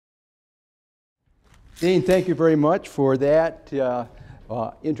Dean, thank you very much for that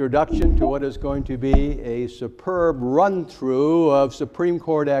introduction to what is going to be a superb run-through of Supreme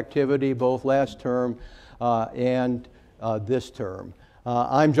Court activity both last term and this term.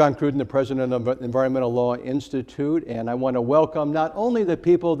 I'm John Cruden, the president of the Environmental Law Institute, and I want to welcome not only the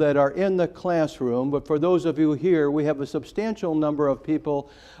people that are in the classroom, but for those of you here, we have a substantial number of people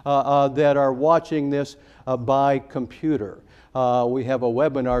that are watching this by computer. We have a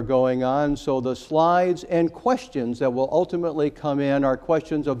webinar going on, so the slides and questions that will ultimately come in are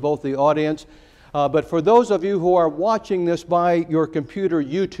questions of both the audience, but for those of you who are watching this by your computer,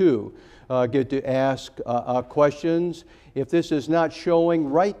 you too get to ask questions. If this is not showing,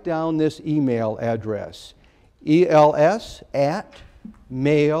 write down this email address,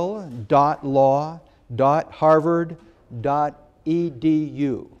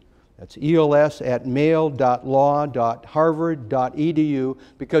 els@mail.law.harvard.edu. That's els@mail.law.harvard.edu,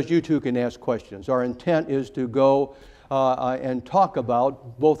 because you too can ask questions. Our intent is to go and talk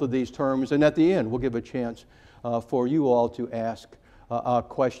about both of these terms, and at the end we'll give a chance for you all to ask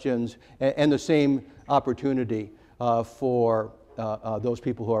questions, and the same opportunity for those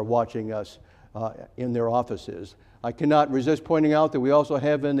people who are watching us in their offices. I cannot resist pointing out that we also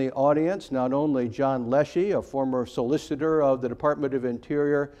have in the audience not only John Leshy, a former solicitor of the Department of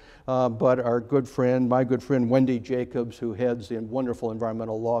Interior, but our good friend, my good friend Wendy Jacobs, who heads the wonderful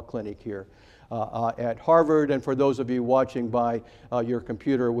environmental law clinic here at Harvard. And for those of you watching by your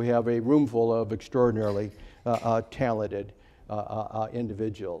computer, we have a room full of extraordinarily talented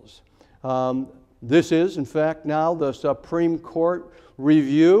individuals. This is, in fact, now the Supreme Court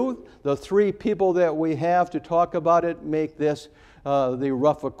review. The three people that we have to talk about it make this the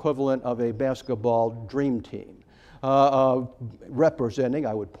rough equivalent of a basketball dream team. Representing,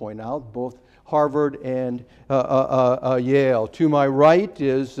 I would point out, both Harvard and Yale. To my right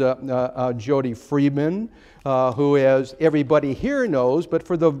is Jody Freeman, who, as everybody here knows, but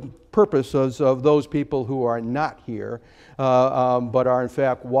for the purposes of those people who are not here, but are in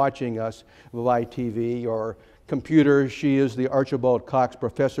fact watching us by TV or computer, she is the Archibald Cox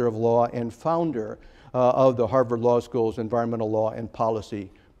Professor of Law and founder of the Harvard Law School's Environmental Law and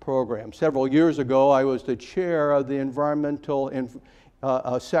Policy program. Several years ago, I was the chair of the environmental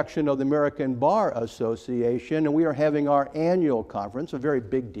section of the American Bar Association, and we are having our annual conference, a very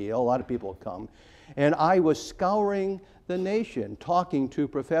big deal, a lot of people come, and I was scouring the nation, talking to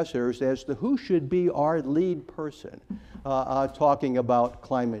professors as to who should be our lead person talking about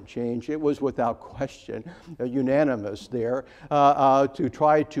climate change. It was without question unanimous there to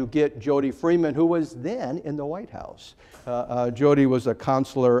try to get Jody Freeman, who was then in the White House. Jody was a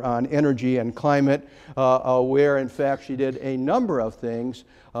counselor on energy and climate, where in fact she did a number of things.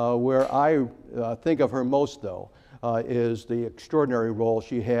 Where I think of her most, though, is the extraordinary role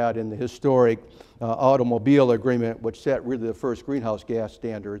she had in the historic automobile agreement, which set really the first greenhouse gas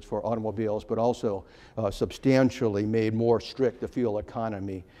standards for automobiles, but also substantially made more strict the fuel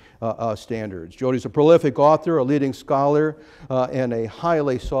economy standards. Jody's a prolific author, a leading scholar, and a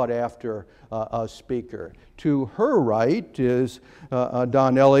highly sought after speaker. To her right is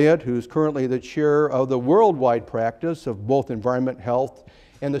Don Elliott, who's currently the chair of the worldwide practice of both environment, health,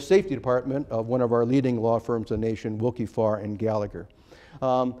 and the safety department of one of our leading law firms in the nation, Willkie Farr and Gallagher.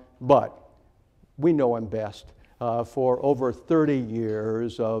 But we know him best for over 30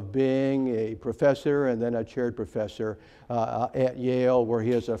 years of being a professor and then a chaired professor at Yale, where he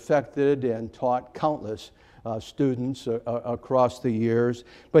has affected and taught countless students across the years.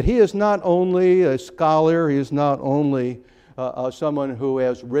 But he is not only a scholar, he is not only someone who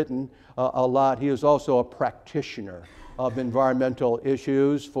has written a lot, he is also a practitioner of environmental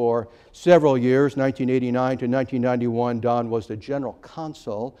issues. For several years, 1989 to 1991, Don was the general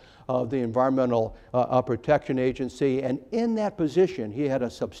counsel of the Environmental Protection Agency, and in that position he had a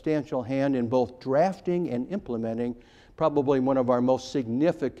substantial hand in both drafting and implementing probably one of our most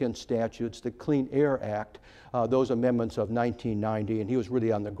significant statutes, the Clean Air Act, those amendments of 1990, and he was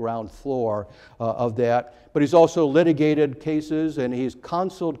really on the ground floor of that. But he's also litigated cases, and he's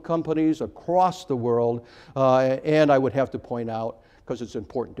counseled companies across the world, and I would have to point out, because it's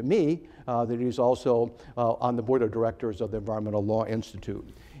important to me, that he's also on the board of directors of the Environmental Law Institute.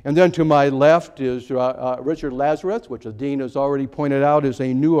 And then to my left is Richard Lazarus, which the dean has already pointed out is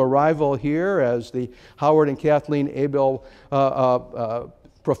a new arrival here as the Howard and Kathleen Abel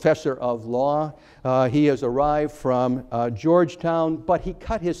Professor of Law. He has arrived from Georgetown, but he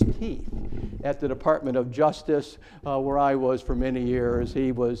cut his teeth at the Department of Justice, where I was for many years.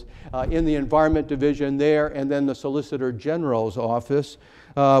 He was in the Environment Division there, and then the Solicitor General's office,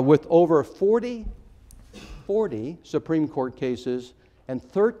 with over 40 Supreme Court cases and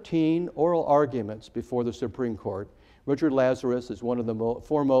 13 oral arguments before the Supreme Court. Richard Lazarus is one of the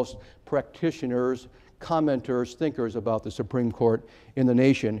foremost practitioners, commenters, thinkers about the Supreme Court in the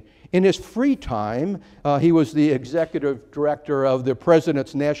nation. In his free time, he was the executive director of the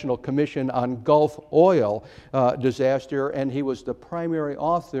President's National Commission on Gulf Oil Disaster, and he was the primary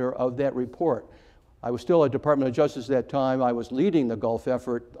author of that report. I was still at Department of Justice at that time. I was leading the Gulf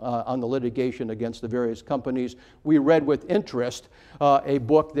effort on the litigation against the various companies. We read with interest a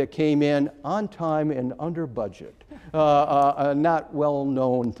book that came in on time and under budget. Not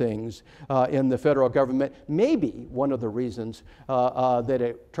well-known things in the federal government. Maybe one of the reasons that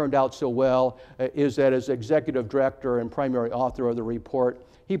it turned out so well is that as executive director and primary author of the report,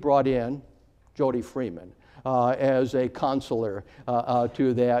 he brought in Jody Freeman as a consular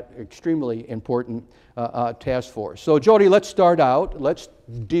to that extremely important task force. So Jody, let's start out. Let's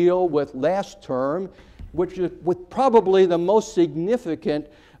deal with last term, which is with probably the most significant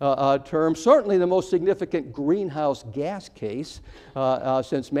term, certainly the most significant greenhouse gas case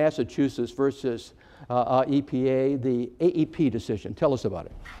since Massachusetts versus EPA, the AEP decision. Tell us about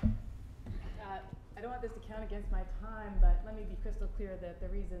it. I don't want this to count against my time, but let me be crystal clear that the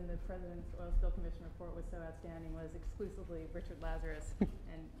reason the President's Oil Spill Commission report was so outstanding was exclusively Richard Lazarus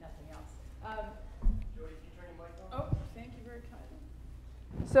and nothing else. Jody, can you turn your mic on? Oh, thank you very kindly.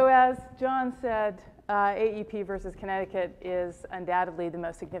 So as John said, AEP versus Connecticut is undoubtedly the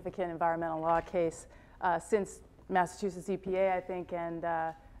most significant environmental law case since Massachusetts EPA, I think, and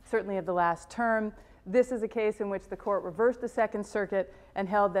certainly of the last term. This is a case in which the court reversed the Second Circuit and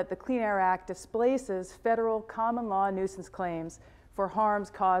held that the Clean Air Act displaces federal common law nuisance claims for harms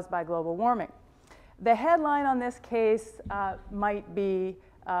caused by global warming. The headline on this case might be,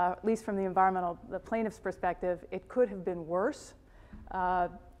 at least from the plaintiff's perspective, it could have been worse.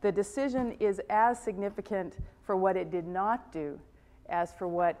 The decision is as significant for what it did not do as for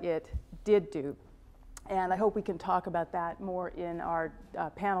what it did do. And I hope we can talk about that more in our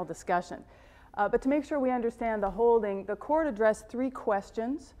panel discussion. But to make sure we understand the holding, the court addressed three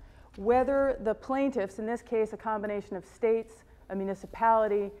questions: whether the plaintiffs, in this case a combination of states, a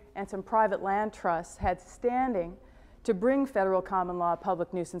municipality, and some private land trusts, had standing to bring federal common law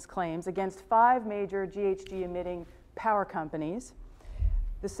public nuisance claims against 5 major GHG emitting power companies.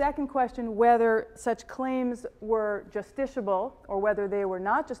 The second question, whether such claims were justiciable or whether they were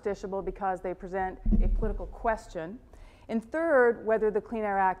not justiciable because they present a political question. And third, whether the Clean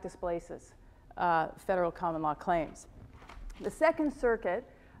Air Act displaces federal common law claims. The Second Circuit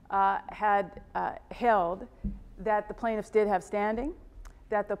had held that the plaintiffs did have standing,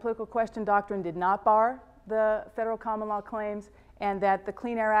 that the political question doctrine did not bar the federal common law claims, and that the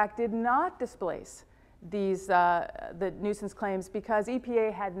Clean Air Act did not displace these the nuisance claims because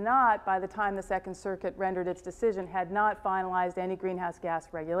EPA had not, by the time the Second Circuit rendered its decision, had not finalized any greenhouse gas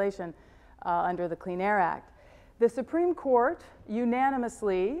regulation under the Clean Air Act. The Supreme Court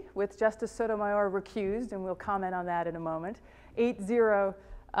unanimously, with Justice Sotomayor recused, and we'll comment on that in a moment, 8-0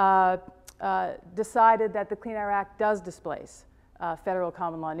 decided that the Clean Air Act does displace federal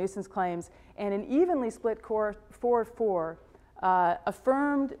common law nuisance claims, and an evenly split court 4-4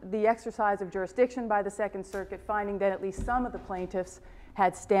 affirmed the exercise of jurisdiction by the Second Circuit, finding that at least some of the plaintiffs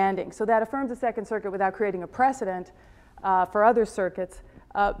had standing. So that affirms the Second Circuit without creating a precedent for other circuits.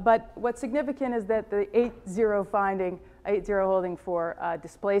 But what's significant is that the 8-0 finding, 8-0 holding for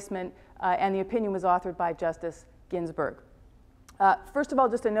displacement, and the opinion was authored by Justice Ginsburg. First of all,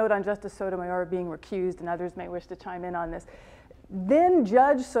 just a note on Justice Sotomayor being recused, and others may wish to chime in on this. Then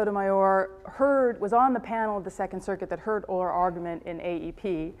Judge Sotomayor was on the panel of the Second Circuit that heard oral argument in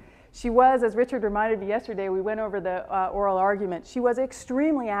AEP. She was, as Richard reminded me yesterday, we went over the oral argument, she was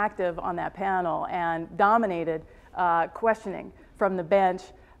extremely active on that panel and dominated questioning from the bench.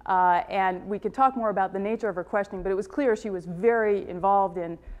 And we could talk more about the nature of her questioning, but it was clear she was very involved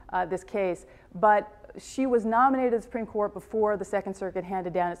in this case. But she was nominated to the Supreme Court before the Second Circuit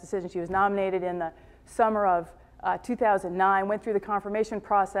handed down its decision. She was nominated in the summer of 2009, went through the confirmation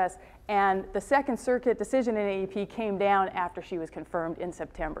process, and the Second Circuit decision in AEP came down after she was confirmed in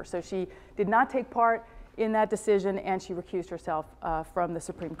September. So she did not take part in that decision, and she recused herself from the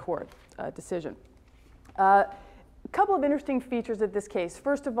Supreme Court decision. A couple of interesting features of this case.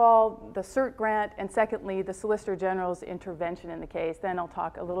 First of all, the cert grant, and secondly, the Solicitor General's intervention in the case. Then I'll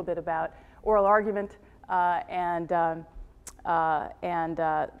talk a little bit about oral argument and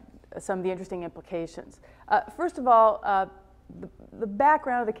some of the interesting implications. First of all, the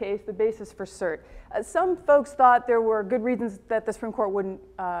background of the case, the basis for cert. Some folks thought there were good reasons that the Supreme Court wouldn't,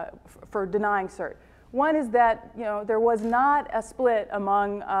 for denying cert. One is that there was not a split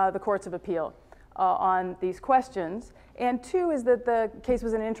among the courts of appeal on these questions. And two is that the case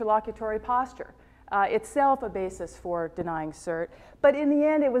was an interlocutory posture, itself a basis for denying cert. But in the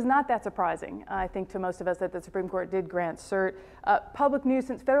end, it was not that surprising, I think, to most of us that the Supreme Court did grant cert. Public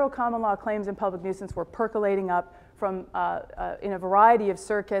nuisance, federal common law claims in public nuisance were percolating up from in a variety of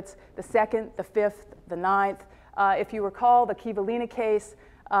circuits, the 2nd, the 5th, the 9th. If you recall the Kivalina case,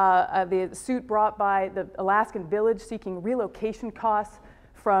 the suit brought by the Alaskan Village seeking relocation costs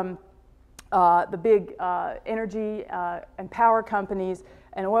from the big energy and power companies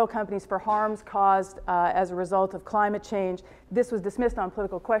and oil companies for harms caused as a result of climate change. This was dismissed on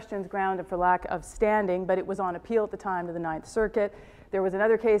political questions ground and for lack of standing, but it was on appeal at the time to the Ninth Circuit. There was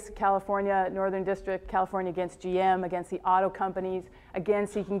another case, California, Northern District, California against GM, against the auto companies, again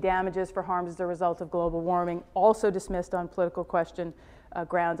seeking damages for harms as a result of global warming, also dismissed on political question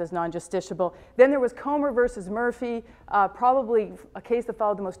grounds as non-justiciable. Then there was Comer versus Murphy, probably a case that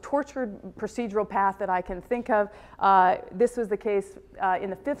followed the most tortured procedural path that I can think of. This was the case in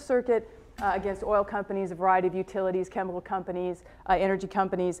the Fifth Circuit against oil companies, a variety of utilities, chemical companies, energy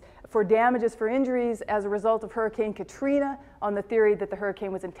companies, for damages for injuries as a result of Hurricane Katrina, on the theory that the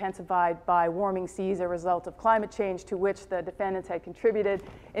hurricane was intensified by warming seas as a result of climate change, to which the defendants had contributed.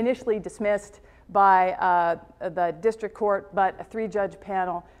 Initially dismissed by the district court, but a 3-judge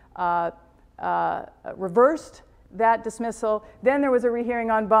panel reversed that dismissal. Then there was a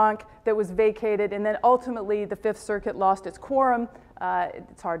rehearing en banc that was vacated, and then ultimately the Fifth Circuit lost its quorum.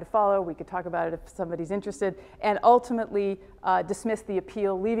 It's hard to follow. We could talk about it if somebody's interested, and ultimately dismissed the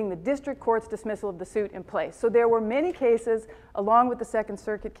appeal, leaving the district court's dismissal of the suit in place. So there were many cases, along with the Second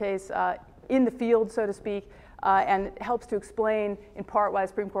Circuit case, in the field, so to speak, and it helps to explain in part why the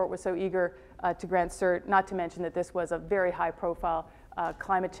Supreme Court was so eager to grant cert, not to mention that this was a very high-profile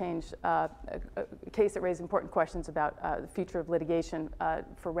climate change case that raised important questions about the future of litigation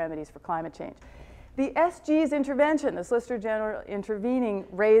for remedies for climate change. The SG's intervention, the Solicitor General intervening,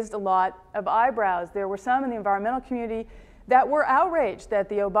 raised a lot of eyebrows. There were some in the environmental community that were outraged that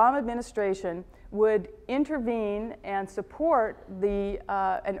the Obama administration would intervene and support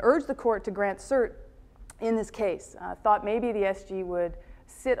and urge the court to grant cert in this case. Thought maybe the SG would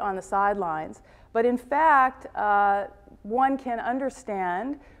sit on the sidelines. But in fact, one can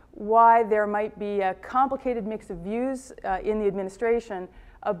understand why there might be a complicated mix of views in the administration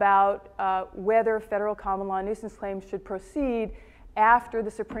about whether federal common law nuisance claims should proceed after the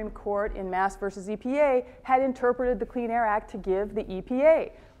Supreme Court in Mass versus EPA had interpreted the Clean Air Act to give the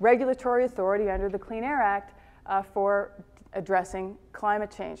EPA regulatory authority under the Clean Air Act for addressing climate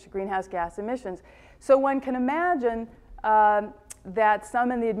change, greenhouse gas emissions. So one can imagine that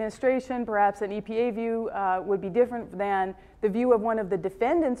some in the administration, perhaps an EPA view, would be different than the view of one of the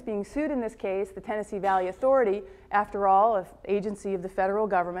defendants being sued in this case, the Tennessee Valley Authority, after all, an agency of the federal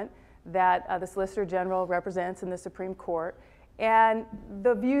government that the Solicitor General represents in the Supreme Court. And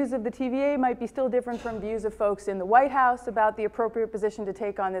the views of the TVA might be still different from views of folks in the White House about the appropriate position to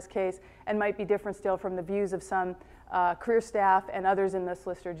take on this case, and might be different still from the views of some career staff and others in the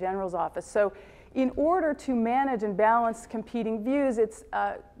Solicitor General's office. So in order to manage and balance competing views, it's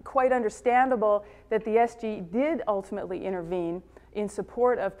quite understandable that the SG did ultimately intervene in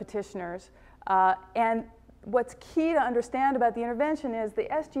support of petitioners. And what's key to understand about the intervention is the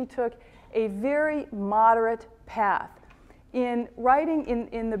SG took a very moderate path. In writing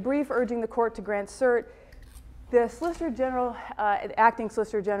in the brief urging the court to grant cert, the Solicitor General, acting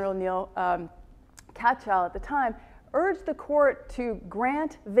Solicitor General Neil Katyal at the time, urged the court to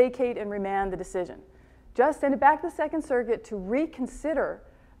grant, vacate, and remand the decision. Just send it back to the Second Circuit to reconsider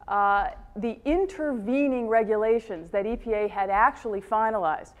the intervening regulations that EPA had actually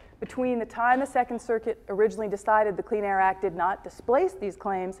finalized between the time the Second Circuit originally decided the Clean Air Act did not displace these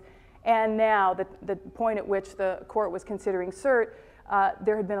claims and now the point at which the court was considering cert.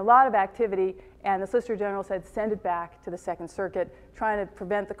 There had been a lot of activity, and the Solicitor General said send it back to the Second Circuit, trying to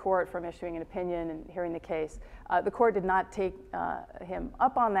prevent the court from issuing an opinion and hearing the case. The court did not take him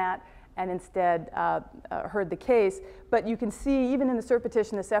up on that and instead heard the case. But you can see, even in the cert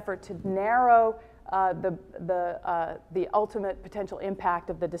petition, this effort to narrow the ultimate potential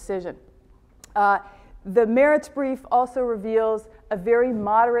impact of the decision. The merits brief also reveals a very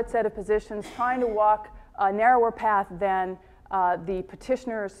moderate set of positions, trying to walk a narrower path than the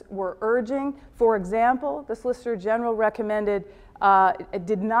petitioners were urging. For example, the Solicitor General recommended,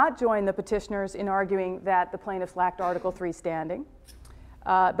 did not join the petitioners in arguing that the plaintiffs lacked Article III standing,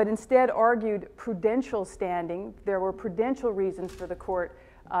 but instead argued prudential standing. There were prudential reasons for the court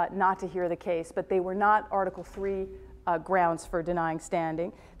not to hear the case, but they were not Article III grounds for denying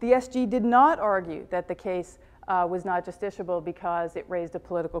standing. The SG did not argue that the case was not justiciable because it raised a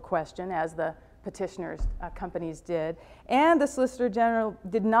political question, as the petitioners' companies did. And the Solicitor General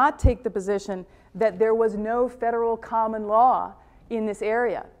did not take the position that there was no federal common law in this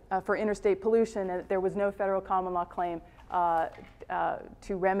area for interstate pollution, and that there was no federal common law claim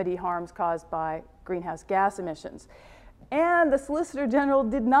to remedy harms caused by greenhouse gas emissions. And the Solicitor General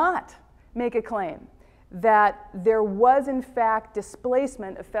did not make a claim that there was in fact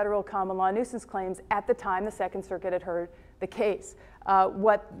displacement of federal common law nuisance claims at the time the Second Circuit had heard the case.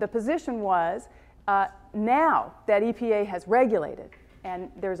 What the position was, now that EPA has regulated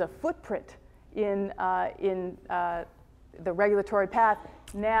and there's a footprint in the regulatory path,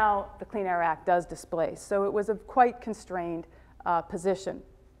 now the Clean Air Act does displace. So it was a quite constrained position.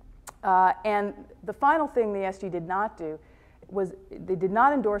 And the final thing the SG did not do was they did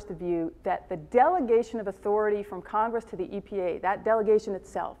not endorse the view that the delegation of authority from Congress to the EPA, that delegation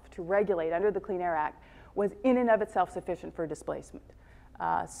itself to regulate under the Clean Air Act, was in and of itself sufficient for displacement.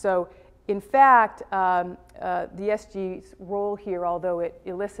 So in fact, the SG's role here, although it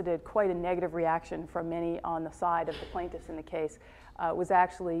elicited quite a negative reaction from many on the side of the plaintiffs in the case, was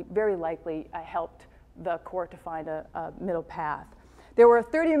actually very likely helped the court to find a middle path. There were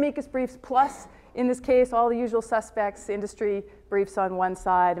 30 amicus briefs plus, in this case, all the usual suspects, industry briefs on one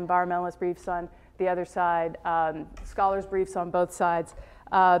side, environmentalist briefs on the other side, scholars briefs on both sides.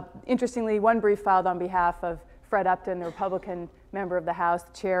 Interestingly, one brief filed on behalf of Fred Upton, the Republican member of the House,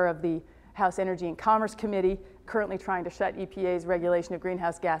 the chair of the House Energy and Commerce Committee, currently trying to shut EPA's regulation of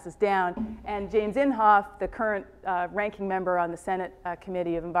greenhouse gases down, and James Inhofe, the current ranking member on the Senate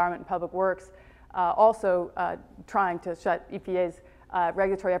Committee of Environment and Public Works, also trying to shut EPA's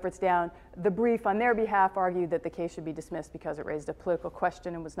regulatory efforts down. The brief on their behalf argued that the case should be dismissed because it raised a political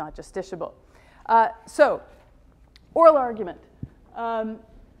question and was not justiciable. So, oral argument.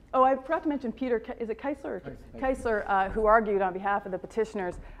 Oh, I forgot to mention Peter, is it Keisler? Keisler, who argued on behalf of the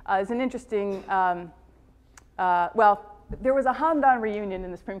petitioners, is an interesting, well, there was a Hamdan reunion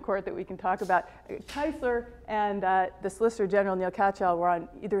in the Supreme Court that we can talk about. Keisler and the Solicitor General Neil Katyal were on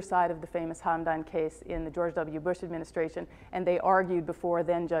either side of the famous Hamdan case in the George W. Bush administration, and they argued before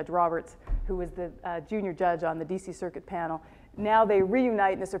then Judge Roberts, who was the junior judge on the DC Circuit panel. Now they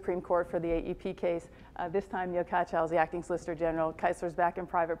reunite in the Supreme Court for the AEP case. This time Neil Katyal is the acting Solicitor General. Keisler's back in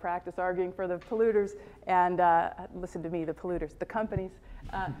private practice arguing for the polluters, and listen to me, the polluters, the companies.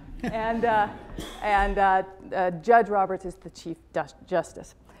 Judge Roberts is the Chief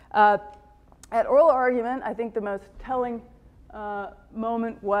Justice. At oral argument, I think the most telling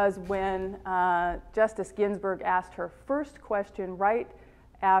moment was when Justice Ginsburg asked her first question right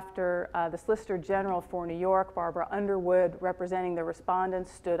after the Solicitor General for New York, Barbara Underwood, representing the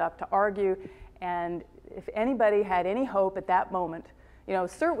respondents, stood up to argue. And if anybody had any hope at that moment, you know,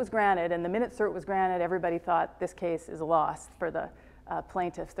 cert was granted, and the minute cert was granted, everybody thought this case is a loss for the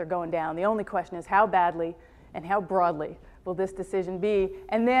plaintiffs. They're going down. The only question is how badly and how broadly will this decision be?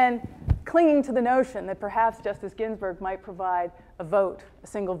 And then clinging to the notion that perhaps Justice Ginsburg might provide a vote, a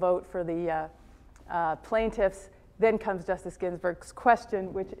single vote for the plaintiffs. Then comes Justice Ginsburg's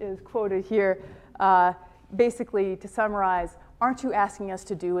question, which is quoted here, basically to summarize, aren't you asking us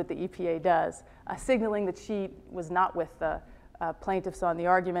to do what the EPA does? Signaling that she was not with the plaintiffs on the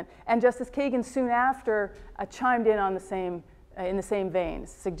argument. And Justice Kagan soon after chimed in on the same, in the same vein,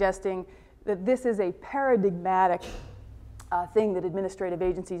 suggesting that this is a paradigmatic thing that administrative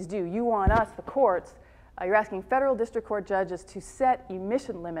agencies do. You want us, the courts, you're asking federal district court judges to set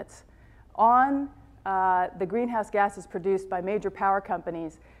emission limits on the greenhouse gases produced by major power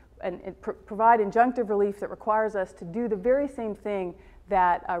companies and provide injunctive relief that requires us to do the very same thing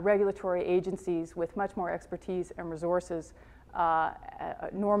that regulatory agencies with much more expertise and resources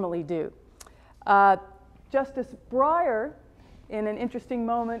normally do. Justice Breyer, in an interesting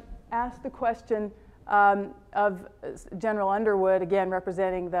moment, asked the question of General Underwood, again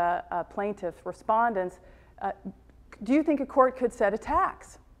representing the plaintiff respondents, do you think a court could set a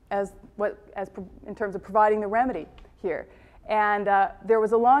tax in terms of providing the remedy here? And there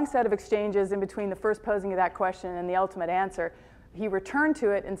was a long set of exchanges in between the first posing of that question and the ultimate answer. He returned to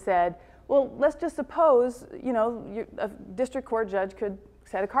it and said, well, let's just suppose, you know, a district court judge could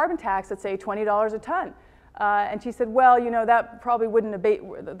set a carbon tax at, say, $20 a ton. And she said, well, you know, that probably wouldn't abate,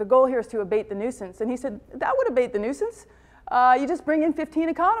 the goal here is to abate the nuisance. And he said, that would abate the nuisance. You just bring in 15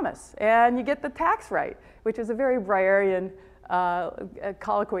 economists and you get the tax right, which is a very Breyerian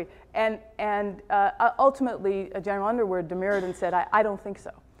colloquy. And ultimately, General Underwood demurred and said, I don't think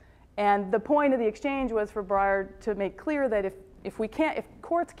so. And the point of the exchange was for Breyer to make clear that if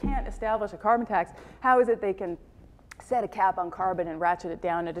courts can't establish a carbon tax, how is it they can set a cap on carbon and ratchet it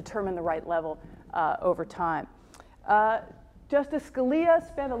down and determine the right level over time? Justice Scalia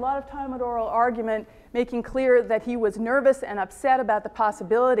spent a lot of time at oral argument making clear that he was nervous and upset about the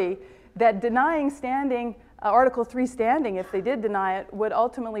possibility that denying standing, Article III standing, if they did deny it, would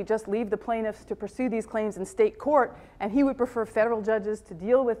ultimately just leave the plaintiffs to pursue these claims in state court, and he would prefer federal judges to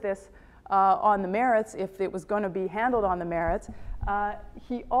deal with this on the merits if it was going to be handled on the merits.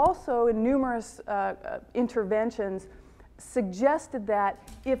 He also, in numerous interventions, suggested that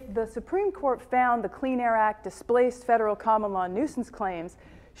if the Supreme Court found the Clean Air Act displaced federal common law nuisance claims,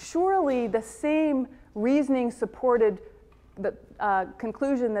 surely the same reasoning supported the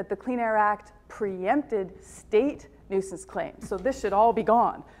conclusion that the Clean Air Act preempted state nuisance claims. So this should all be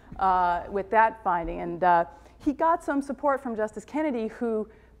gone with that finding. And he got some support from Justice Kennedy, who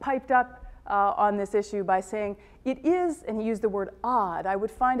piped up on this issue by saying, it is, and he used the word odd, I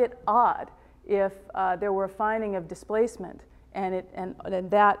would find it odd if there were a finding of displacement and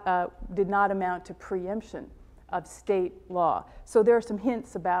that did not amount to preemption of state law. So there are some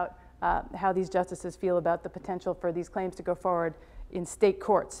hints about how these justices feel about the potential for these claims to go forward in state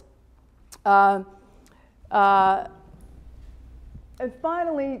courts. And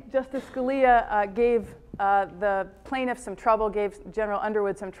finally, Justice Scalia gave the plaintiffs some trouble, gave General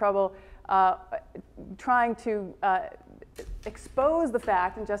Underwood some trouble, trying to expose the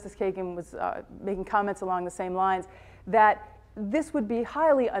fact, and Justice Kagan was making comments along the same lines, that this would be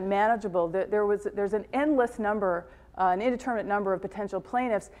highly unmanageable. There's an endless number, an indeterminate number of potential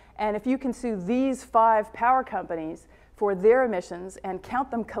plaintiffs, and if you can sue these 5 power companies for their emissions and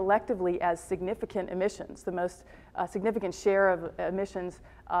count them collectively as significant emissions, the most significant share of emissions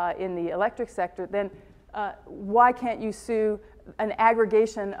in the electric sector, then why can't you sue an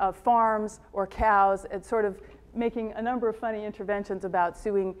aggregation of farms or cows, and sort of making a number of funny interventions about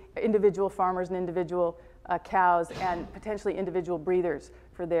suing individual farmers and individual cows and potentially individual breeders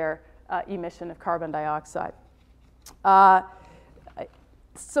for their emission of carbon dioxide.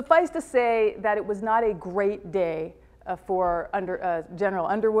 Suffice to say that it was not a great day for General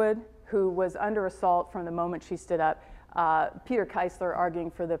Underwood, who was under assault from the moment she stood up. Peter Keisler,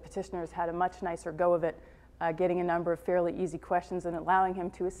 arguing for the petitioners, had a much nicer go of it, getting a number of fairly easy questions and allowing him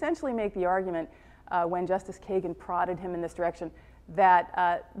to essentially make the argument when Justice Kagan prodded him in this direction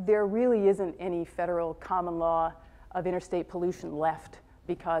that there really isn't any federal common law of interstate pollution left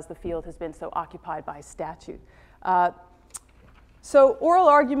because the field has been so occupied by statute. So oral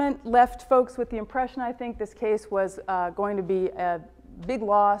argument left folks with the impression, I think, this case was going to be a big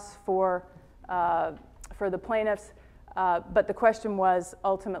loss for the plaintiffs, but the question was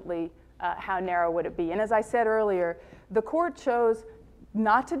ultimately how narrow would it be? And as I said earlier, the court chose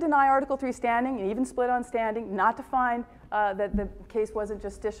not to deny Article III standing, and even split on standing, not to find that the case wasn't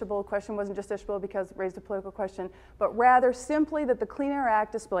justiciable, question wasn't justiciable because it raised a political question, but rather simply that the Clean Air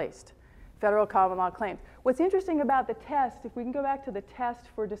Act displaced federal common law claims. What's interesting about the test, if we can go back to the test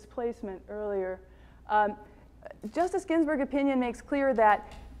for displacement earlier, Justice Ginsburg's opinion makes clear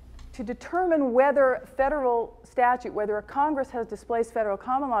that to determine whether federal statute, whether a Congress has displaced federal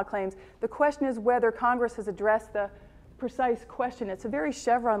common law claims, the question is whether Congress has addressed the precise question. It's a very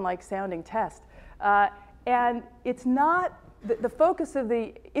Chevron-like sounding test. And it's not, the focus of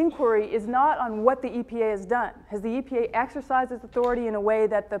the inquiry is not on what the EPA has done. Has the EPA exercised its authority in a way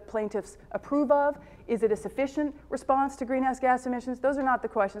that the plaintiffs approve of? Is it a sufficient response to greenhouse gas emissions? Those are not the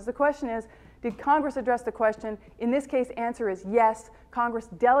questions. The question is, did Congress address the question? In this case, answer is yes. Congress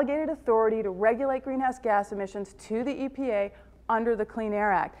delegated authority to regulate greenhouse gas emissions to the EPA under the Clean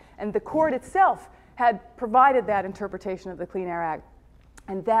Air Act. And the court itself had provided that interpretation of the Clean Air Act.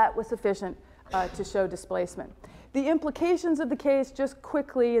 And that was sufficient to show displacement. The implications of the case, just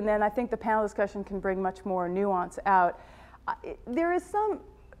quickly, and then I think the panel discussion can bring much more nuance out. There is some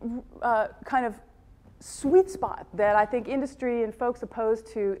kind of sweet spot that I think industry and folks opposed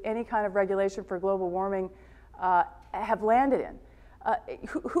to any kind of regulation for global warming have landed in.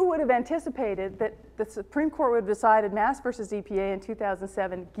 Who would have anticipated that the Supreme Court would have decided Mass versus EPA in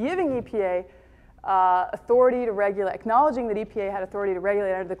 2007, giving EPA authority to regulate, acknowledging that EPA had authority to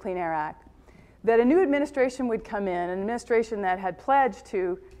regulate under the Clean Air Act, that a new administration would come in, an administration that had pledged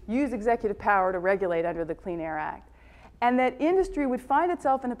to use executive power to regulate under the Clean Air Act, and that industry would find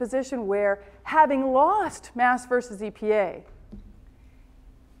itself in a position where, having lost Mass versus EPA,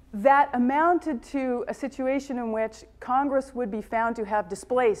 that amounted to a situation in which Congress would be found to have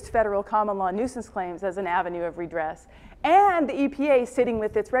displaced federal common law nuisance claims as an avenue of redress, and the EPA, sitting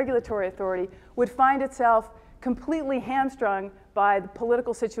with its regulatory authority, would find itself completely hamstrung by the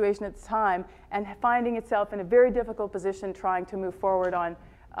political situation at the time and finding itself in a very difficult position trying to move forward on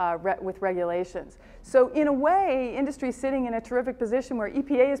with regulations. So in a way, industry is sitting in a terrific position where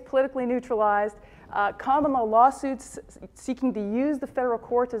EPA is politically neutralized, common law lawsuits seeking to use the federal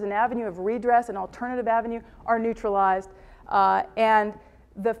courts as an avenue of redress, an alternative avenue, are neutralized, and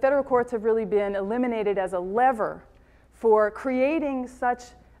the federal courts have really been eliminated as a lever for creating such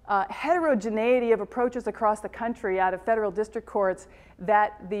heterogeneity of approaches across the country out of federal district courts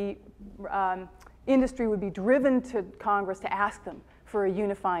that the industry would be driven to Congress to ask them for a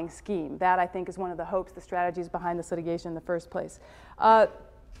unifying scheme. That, I think, is one of the hopes, the strategies behind this litigation in the first place.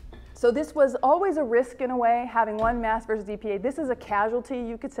 So this was always a risk in a way, having one Mass versus EPA. This is a casualty,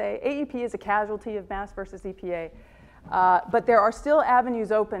 you could say. AEP is a casualty of Mass versus EPA. But there are still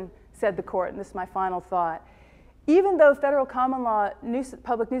avenues open, said the court, and this is my final thought. Even though federal common law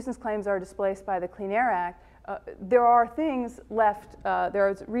public nuisance claims are displaced by the Clean Air Act, there are things left, there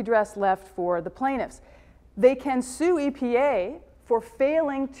is redress left for the plaintiffs. They can sue EPA for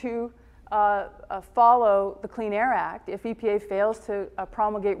failing to follow the Clean Air Act. If EPA fails to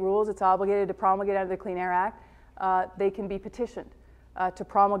promulgate rules it's obligated to promulgate under the Clean Air Act, they can be petitioned to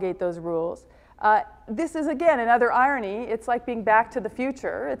promulgate those rules. This is, again, another irony. It's like being back to the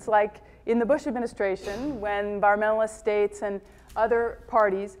future. It's like in the Bush administration when environmentalist states and other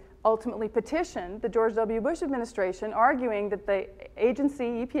parties ultimately petitioned the George W. Bush administration, arguing that the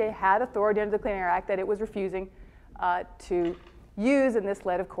agency, EPA, had authority under the Clean Air Act that it was refusing to use, and this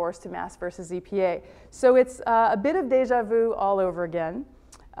led, of course, to Mass versus EPA. So it's a bit of deja vu all over again,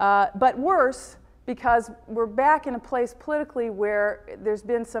 but worse, because we're back in a place politically where there's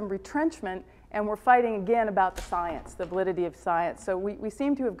been some retrenchment and we're fighting again about the science, the validity of science. So we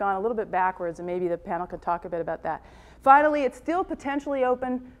seem to have gone a little bit backwards, and maybe the panel could talk a bit about that. Finally, it's still potentially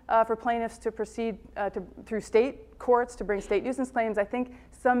open for plaintiffs to proceed through state courts to bring state nuisance claims. I think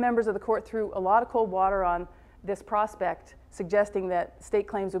some members of the court threw a lot of cold water on this prospect, suggesting that state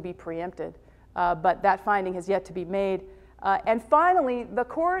claims would be preempted, but that finding has yet to be made. And finally, the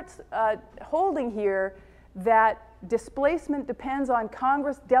court's holding here that displacement depends on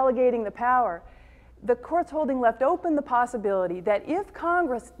Congress delegating the power. The court's holding left open the possibility that if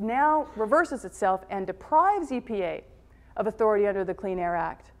Congress now reverses itself and deprives EPA of authority under the Clean Air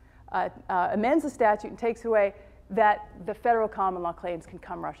Act, amends the statute and takes it away, that the federal common law claims can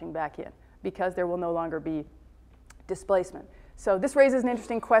come rushing back in because there will no longer be displacement. So this raises an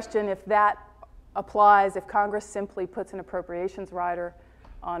interesting question if that applies, if Congress simply puts an appropriations rider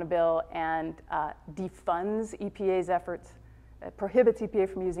on a bill and defunds EPA's efforts, prohibits EPA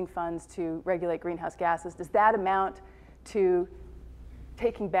from using funds to regulate greenhouse gases. Does that amount to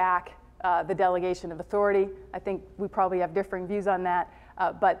taking back the delegation of authority? I think we probably have differing views on that,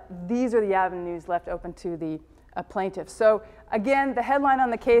 but these are the avenues left open to the plaintiffs. So again, the headline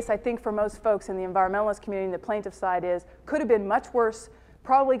on the case, I think for most folks in the environmentalist community, the plaintiff side is, could have been much worse,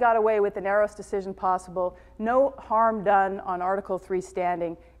 probably got away with the narrowest decision possible, no harm done on Article 3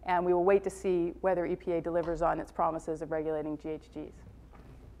 standing, and we will wait to see whether EPA delivers on its promises of regulating GHGs.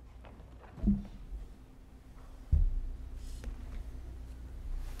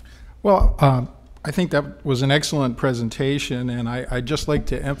 Well, I think that was an excellent presentation, and I'd just like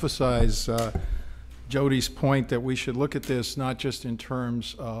to emphasize Jody's point that we should look at this not just in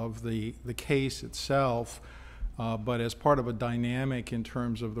terms of the case itself, but as part of a dynamic in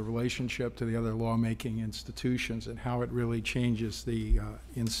terms of the relationship to the other lawmaking institutions and how it really changes the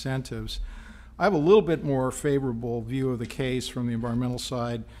incentives. I have a little bit more favorable view of the case from the environmental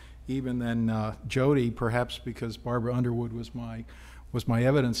side even than Jody, perhaps because Barbara Underwood was my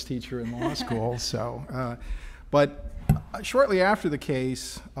evidence teacher in law school. So, but shortly after the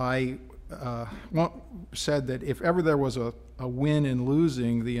case, I said that if ever there was a win in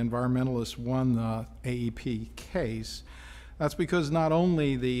losing, the environmentalists won the AEP case. That's because not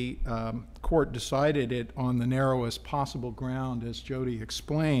only the court decided it on the narrowest possible ground, as Jody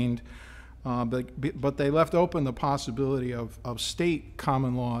explained, but they left open the possibility of state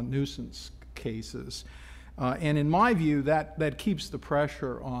common law nuisance cases. And in my view, that keeps the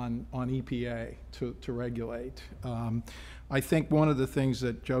pressure on EPA to regulate. I think one of the things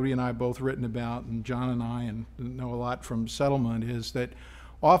that Jody and I have both written about, and John and I and know a lot from settlement, is that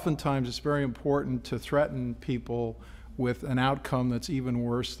oftentimes it's very important to threaten people with an outcome that's even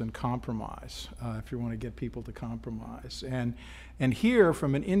worse than compromise, if you want to get people to compromise. And here,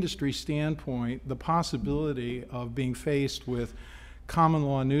 from an industry standpoint, the possibility of being faced with common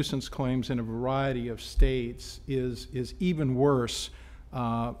law nuisance claims in a variety of states is even worse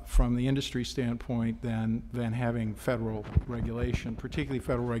from the industry standpoint than having federal regulation, particularly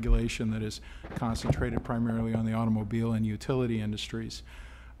federal regulation that is concentrated primarily on the automobile and utility industries.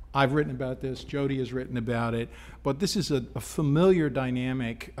 I've written about this, Jody has written about it, but this is a familiar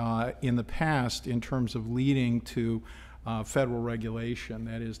dynamic in the past in terms of leading to federal regulation,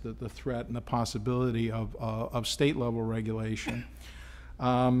 that is the threat and the possibility of state-level regulation.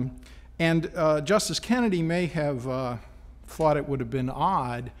 Justice Kennedy may have thought it would have been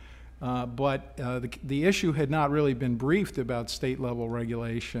odd, but the issue had not really been briefed about state-level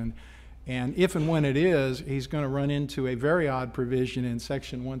regulation. And if and when it is, he's going to run into a very odd provision in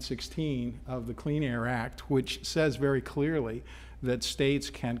Section 116 of the Clean Air Act, which says very clearly that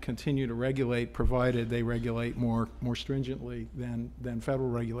states can continue to regulate provided they regulate more stringently than federal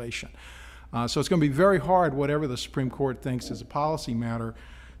regulation. So it's going to be very hard, whatever the Supreme Court thinks is a policy matter,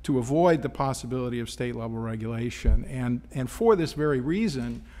 to avoid the possibility of state-level regulation. And for this very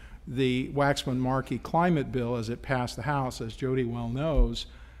reason, the Waxman-Markey climate bill, as it passed the House, as Jody well knows,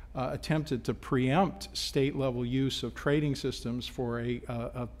 attempted to preempt state-level use of trading systems for a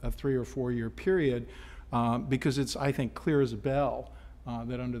 3 or 4 year period because it's, I think, clear as a bell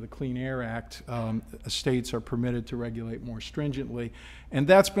that under the Clean Air Act, states are permitted to regulate more stringently. And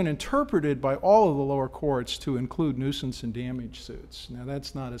that's been interpreted by all of the lower courts to include nuisance and damage suits. Now,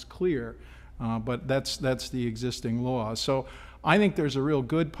 that's not as clear, but that's the existing law. So I think there's a real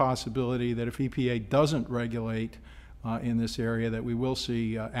good possibility that if EPA doesn't regulate in this area, that we will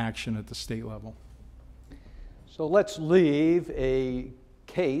see action at the state level. So let's leave a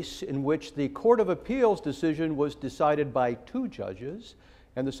case in which the Court of Appeals decision was decided by 2 judges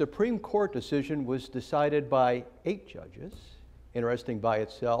and the Supreme Court decision was decided by 8 judges, interesting by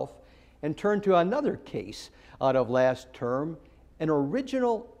itself, and turn to another case out of last term, an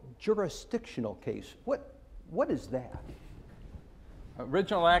original jurisdictional case. What is that?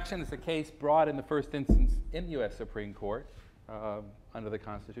 Original action is a case brought in the first instance in the U.S. Supreme Court under the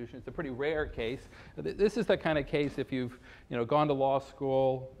Constitution. It's a pretty rare case. This is the kind of case if you've gone to law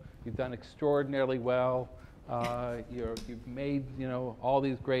school, you've done extraordinarily well, you've made all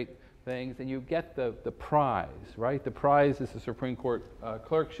these great things, and you get the prize, right? The prize is the Supreme Court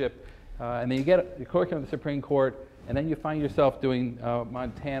clerkship, and then you get the clerk of the Supreme Court, and then you find yourself doing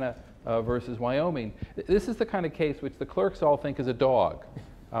Montana versus Wyoming. This is the kind of case which the clerks all think is a dog.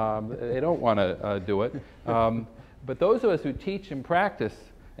 They don't want to do it. But those of us who teach and practice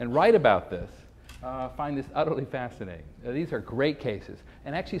and write about this find this utterly fascinating. These are great cases,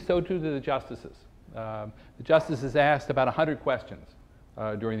 and actually so too do the justices. The justices asked about 100 questions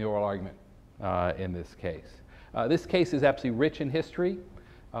during the oral argument in this case. This case is absolutely rich in history,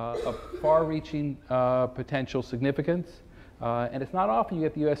 of far-reaching potential significance. And it's not often you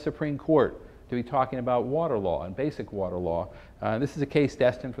get the U.S. Supreme Court to be talking about water law and basic water law. This is a case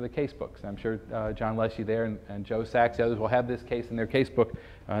destined for the case books. I'm sure John Leshy there and Joe Sachs, the others will have this case in their case book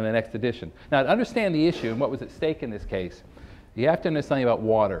in the next edition. Now, to understand the issue and what was at stake in this case, you have to understand something about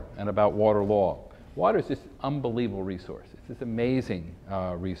water and about water law. Water is just an unbelievable resource. It's this amazing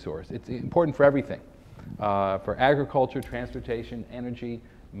resource. It's important for everything, for agriculture, transportation, energy,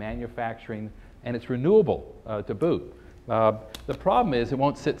 manufacturing, and it's renewable to boot. The problem is it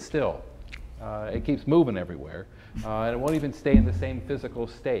won't sit still. It keeps moving everywhere, and it won't even stay in the same physical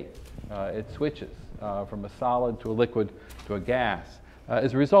state. It switches from a solid to a liquid to a gas.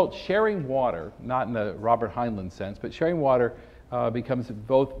 As a result, sharing water, not in the Robert Heinlein sense, but sharing water becomes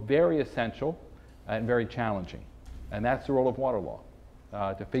both very essential and very challenging. And that's the role of water law,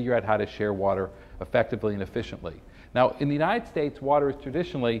 to figure out how to share water effectively and efficiently. Now, in the United States, water is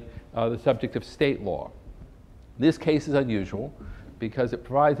traditionally the subject of state law. This case is unusual because it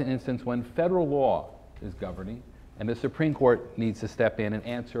provides an instance when federal law is governing and the Supreme Court needs to step in and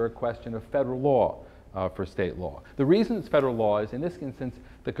answer a question of federal law for state law. The reason it's federal law is, in this instance,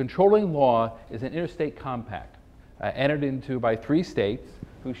 the controlling law is an interstate compact entered into by 3 states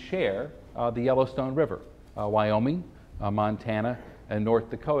who share the Yellowstone River, Wyoming, Montana, and North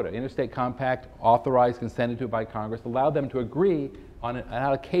Dakota. Interstate compact, authorized, consented to by Congress, allowed them to agree on an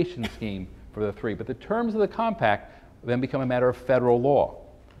allocation scheme for the 3. But the terms of the compact then become a matter of federal law,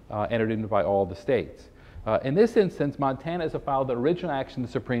 entered into by all the states. In this instance, Montana has filed an original action in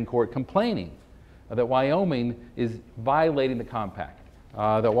the Supreme Court complaining that Wyoming is violating the compact,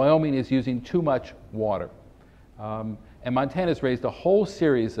 that Wyoming is using too much water. And Montana has raised a whole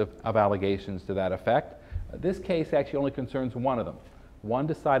series of allegations to that effect. This case actually only concerns one of them, one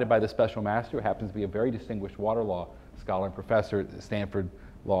decided by the special master, who happens to be a very distinguished water law scholar and professor at Stanford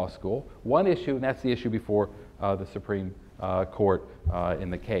Law School. One issue, and that's the issue before the Supreme Court in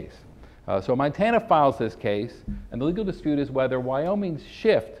the case. So Montana files this case, and the legal dispute is whether Wyoming's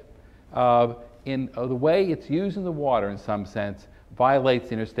shift in the way it's using the water, in some sense, violates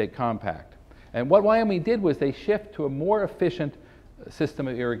the interstate compact. And what Wyoming did was they shift to a more efficient system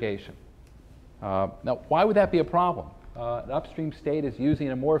of irrigation. Now, why would that be a problem? An upstream state is using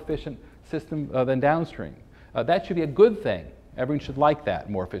a more efficient system than downstream. That should be a good thing. Everyone should like that,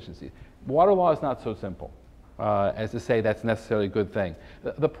 more efficiency. Water law is not so simple as to say that's necessarily a good thing.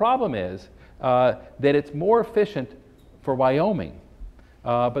 The problem is that it's more efficient for Wyoming,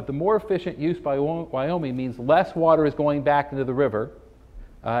 but the more efficient use by Wyoming means less water is going back into the river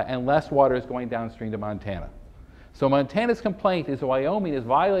and less water is going downstream to Montana. So Montana's complaint is that Wyoming is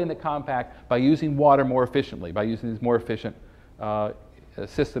violating the compact by using water more efficiently, by using these more efficient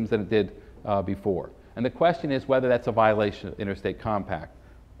systems than it did before. And the question is whether that's a violation of the interstate compact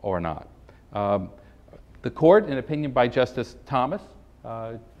or not. The court, in opinion by Justice Thomas,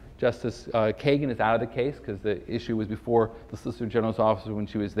 Justice Kagan is out of the case because the issue was before the Solicitor General's office when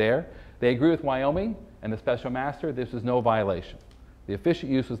she was there. They agree with Wyoming and the special master. This was no violation. The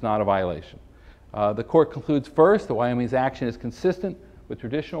efficient use was not a violation. The court concludes first that Wyoming's action is consistent with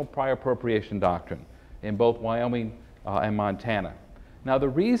traditional prior appropriation doctrine in both Wyoming and Montana. Now, the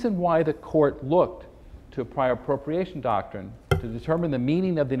reason why the court looked to prior appropriation doctrine to determine the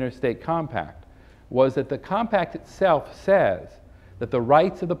meaning of the interstate compact was that the compact itself says that the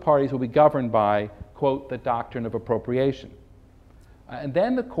rights of the parties will be governed by, quote, the doctrine of appropriation. And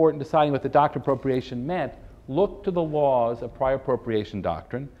then the court, in deciding what the doctrine of appropriation meant, looked to the laws of prior appropriation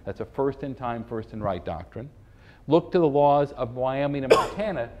doctrine, that's a first in time, first in right doctrine, looked to the laws of Wyoming and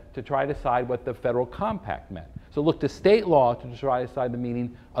Montana to try to decide what the federal compact meant. So looked to state law to try to decide the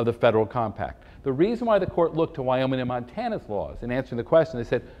meaning of the federal compact. The reason why the court looked to Wyoming and Montana's laws in answering the question, they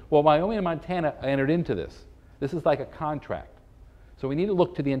said, well, Wyoming and Montana entered into this. This is like a contract. So we need to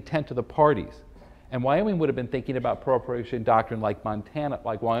look to the intent of the parties. And Wyoming would have been thinking about appropriation doctrine like Montana,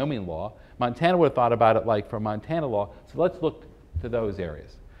 like Wyoming law. Montana would have thought about it like for Montana law. So let's look to those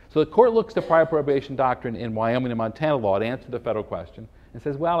areas. So the court looks to prior appropriation doctrine in Wyoming and Montana law to answer the federal question and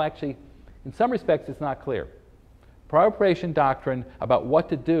says, well, actually, in some respects, it's not clear. Prior appropriation doctrine about what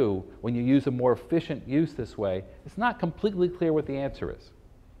to do when you use a more efficient use this way, it's not completely clear what the answer is.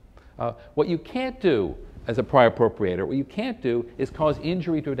 What you can't do as a prior appropriator, what you can't do is cause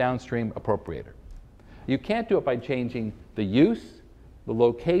injury to a downstream appropriator. You can't do it by changing the use, the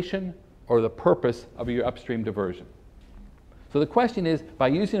location, or the purpose of your upstream diversion. So the question is, by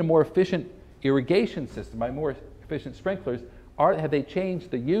using a more efficient irrigation system, by more efficient sprinklers, have they changed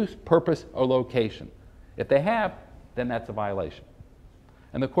the use, purpose, or location? If they have, then that's a violation.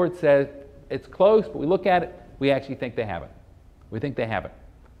 And the court says, it's close, but we look at it, we actually think they haven't. We think they haven't.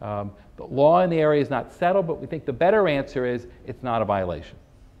 The law in the area is not settled, but we think the better answer is it's not a violation.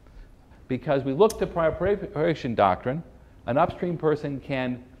 Because we look to prior appropriation doctrine, an upstream person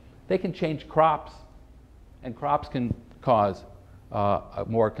can change crops, and crops can cause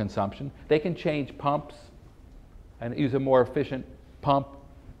more consumption. They can change pumps and use a more efficient pump.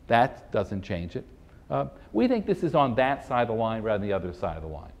 That doesn't change it. We think this is on that side of the line rather than the other side of the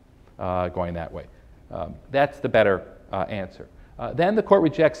line, going that way. That's the better answer. Then the court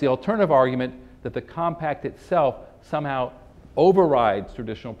rejects the alternative argument that the compact itself somehow overrides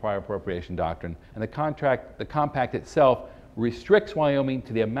traditional prior appropriation doctrine, and the compact itself restricts Wyoming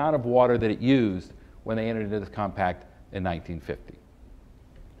to the amount of water that it used when they entered into this compact in 1950.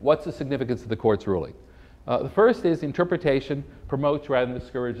 What's the significance of the court's ruling? The first is interpretation promotes rather than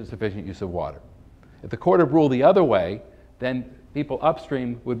discourages sufficient use of water. If the court had ruled the other way, then people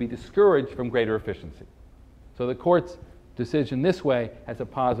upstream would be discouraged from greater efficiency. So the court's decision this way has a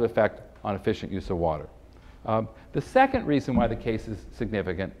positive effect on efficient use of water. The second reason why the case is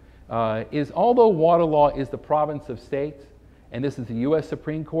significant is although water law is the province of states, and this is the U.S.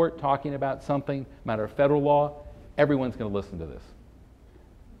 Supreme Court talking about something, matter of federal law, everyone's going to listen to this.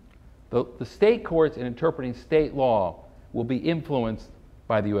 The state courts in interpreting state law will be influenced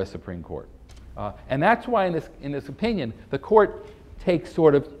by the U.S. Supreme Court. And that's why in this opinion, the court takes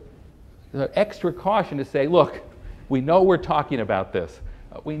sort of extra caution to say, look, we know we're talking about this.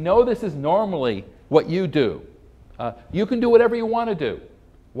 We know this is normally what you do. You can do whatever you want to do.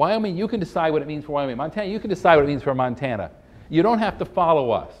 Wyoming, you can decide what it means for Wyoming. Montana, you can decide what it means for Montana. You don't have to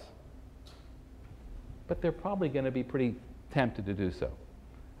follow us. But they're probably going to be pretty tempted to do so.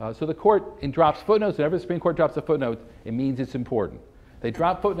 So the court drops footnotes. Whenever the Supreme Court drops a footnote, it means it's important. They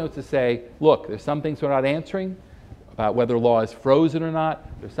drop footnotes to say, look, there's some things we're not answering about whether law is frozen or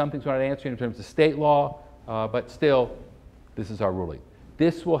not. There's some things we're not answering in terms of state law, but still, this is our ruling.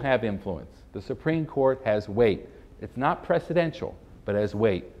 This will have influence. The Supreme Court has weight. It's not precedential, but has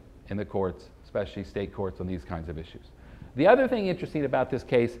weight in the courts, especially state courts, on these kinds of issues. The other thing interesting about this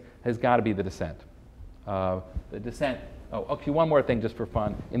case has got to be the dissent. The dissent, oh, actually one more thing just for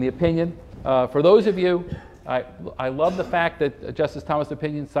fun. In the opinion, for those of you I love the fact that Justice Thomas'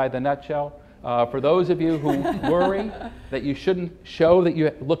 opinion cited the nutshell. For those of you who worry that you shouldn't show that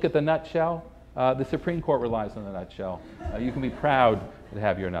you look at the nutshell, the Supreme Court relies on the nutshell. You can be proud to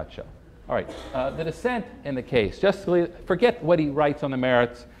have your nutshell. All right, the dissent in the case. Justice Scalia, forget what he writes on the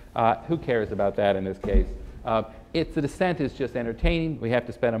merits. Who cares about that in this case? The dissent is just entertaining. We have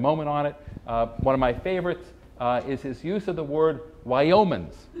to spend a moment on it. One of my favorites is his use of the word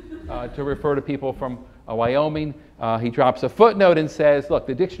Wyomans to refer to people from Wyoming. He drops a footnote and says, look,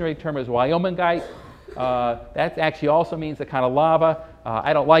 the dictionary term is Wyomingite. That actually also means a kind of lava.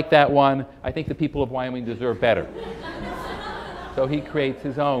 I don't like that one. I think the people of Wyoming deserve better. So he creates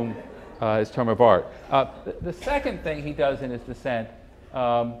his own his term of art. The second thing he does in his dissent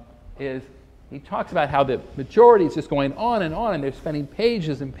is he talks about how the majority is just going on, and they're spending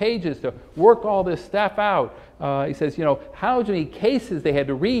pages and pages to work all this stuff out. He says, you know, how many cases they had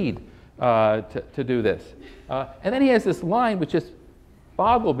to read to do this. And then he has this line which just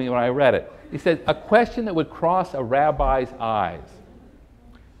boggled me when I read it. He said, a question that would cross a rabbi's eyes.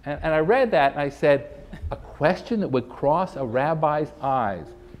 And I read that and I said, a question that would cross a rabbi's eyes.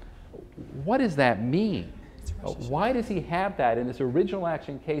 What does that mean? Why does he have that in this original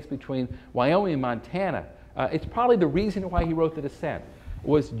action case between Wyoming and Montana? It's probably the reason why he wrote the dissent,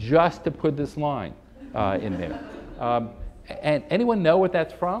 was just to put this line in there. And anyone know what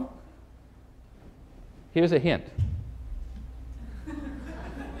that's from? Here's a hint.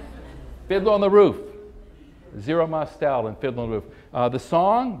 Fiddler on the Roof. Zero Mostel and Fiddler on the Roof. The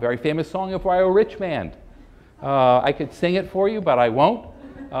song, very famous song of Why O Rich Man. I could sing it for you, but I won't.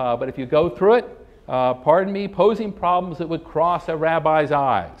 But if you go through it, pardon me, posing problems that would cross a rabbi's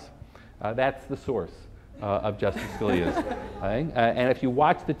eyes. That's the source of Justice Scalia's thing. And if you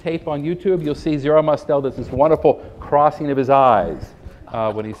watch the tape on YouTube, you'll see Zero Mostel does this wonderful crossing of his eyes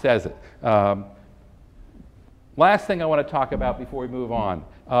when he says it. Last thing I want to talk about before we move on.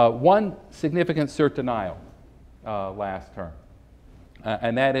 One significant cert denial last term,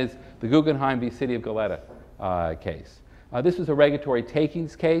 and that is the Guggenheim v. City of Goleta case. This is a regulatory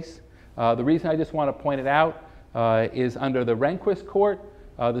takings case. The reason I just want to point it out is under the Rehnquist Court,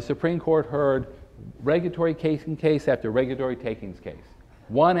 the Supreme Court heard regulatory case after regulatory takings case,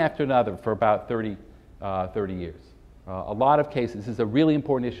 one after another for about 30 years. A lot of cases. This is a really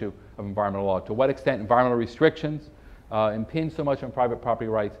important issue of environmental law. To what extent environmental restrictions impinge so much on private property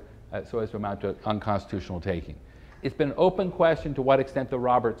rights so as to amount to unconstitutional taking. It's been an open question to what extent the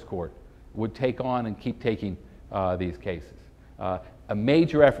Roberts Court would take on and keep taking these cases. A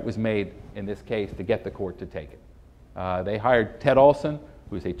major effort was made in this case to get the court to take it. They hired Ted Olson,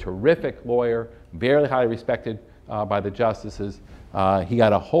 who is a terrific lawyer, very highly respected by the justices. He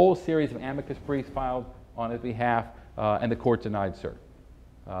got a whole series of amicus briefs filed on his behalf, and the court denied cert.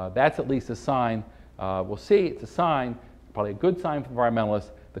 That's at least a sign. We'll see, it's a sign, probably a good sign for environmentalists.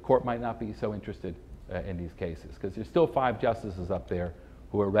 The court might not be so interested in these cases, because there's still 5 justices up there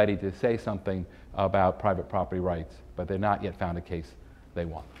who are ready to say something about private property rights, but they've not yet found a case they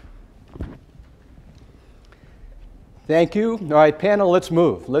want. Thank you. All right, panel, let's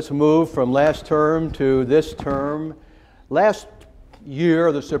move. Let's move from last term to this term. Last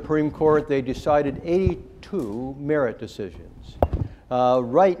year, the Supreme Court, they decided 82 merit decisions.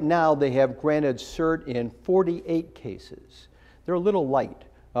 Right now, they have granted cert in 48 cases. They're a little light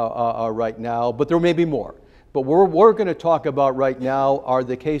right now, but there may be more. But what we're going to talk about right now are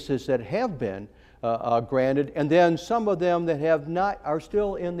the cases that have been granted, and then some of them that have not are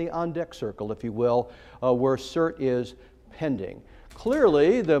still in the on-deck circle, if you will, where cert is pending.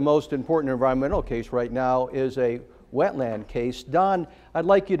 Clearly, the most important environmental case right now is a wetland case. Don, I'd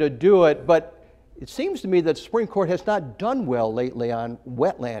like you to do it, but it seems to me that the Supreme Court has not done well lately on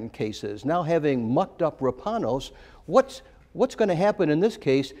wetland cases. Now having mucked up Rapanos, what's going to happen in this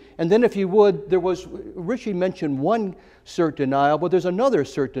case? And then if you would, Richie mentioned one cert denial, but there's another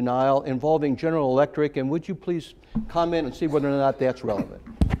cert denial involving General Electric, and would you please comment and see whether or not that's relevant?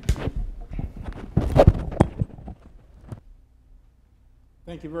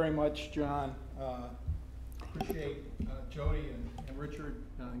 Thank you very much, John. Appreciate Jody and Richard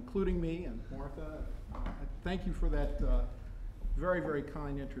including me, and Martha. Thank you for that very, very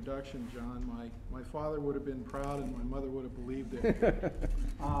kind introduction, John. My father would have been proud, and my mother would have believed it.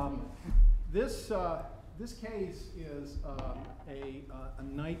 This case is a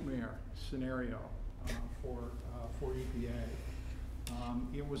nightmare scenario for EPA.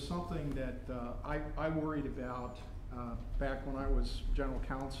 It was something that I worried about back when I was general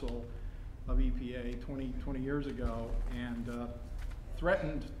counsel of EPA 20 years ago, and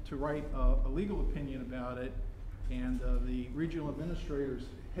threatened to write a legal opinion about it. And the regional administrators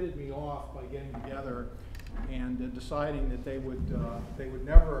headed me off by getting together and deciding that they would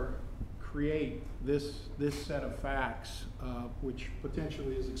never create this set of facts, which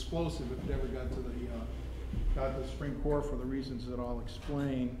potentially is explosive if it ever got to the Supreme Court for the reasons that I'll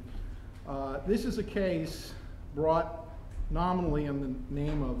explain. This is a case brought nominally in the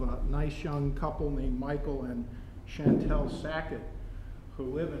name of a nice young couple named Michael and Chantel Sackett, who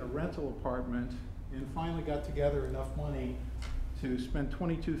live in a rental apartment and finally got together enough money to spend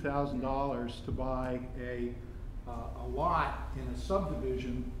 $22,000 to buy a lot in a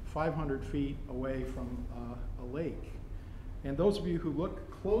subdivision 500 feet away from a lake. And those of you who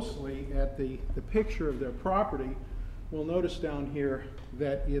look closely at the picture of their property will notice down here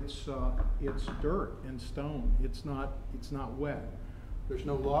that it's dirt and stone. It's not wet. There's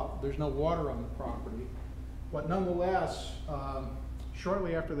no water on the property. But nonetheless,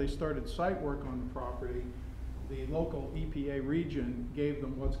 shortly after they started site work on the property, the local EPA region gave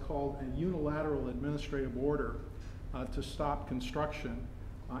them what's called a unilateral administrative order to stop construction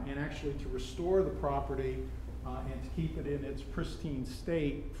and actually to restore the property and to keep it in its pristine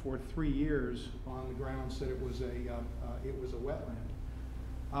state for 3 years on the grounds that it was a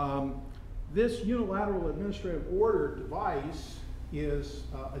wetland. This unilateral administrative order device is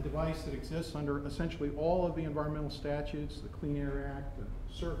a device that exists under essentially all of the environmental statutes, the Clean Air Act, the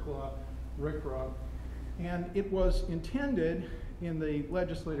CERCLA, RCRA, and it was intended in the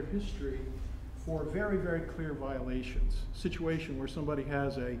legislative history for very, very clear violations. Situation where somebody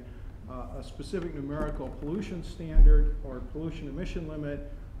has a specific numerical pollution standard or pollution emission limit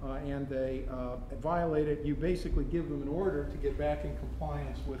and they violate it, you basically give them an order to get back in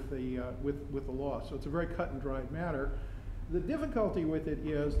compliance with the law. So it's a very cut and dried matter. The difficulty with it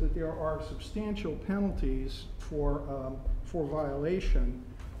is that there are substantial penalties for violation,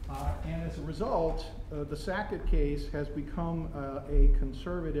 and as a result, the Sackett case has become a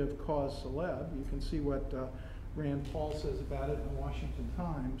conservative cause celeb. You can see what Rand Paul says about it in the Washington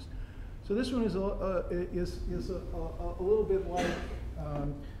Times. So this one is a little bit like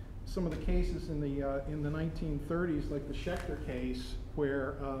some of the cases in the 1930s, like the Schechter case,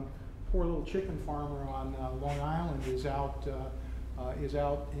 where poor little chicken farmer on Long Island is out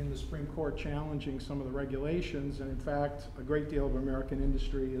in the Supreme Court challenging some of the regulations, and in fact, a great deal of American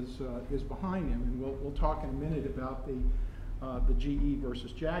industry is behind him. And we'll talk in a minute about the GE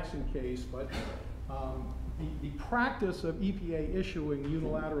versus Jackson case, but the practice of EPA issuing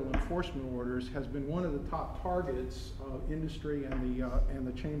unilateral enforcement orders has been one of the top targets of industry and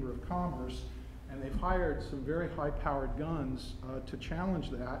the Chamber of Commerce, and they've hired some very high-powered guns to challenge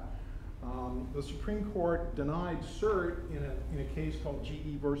that. The Supreme Court denied cert in a case called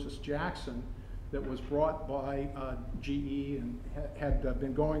GE versus Jackson that was brought by GE and had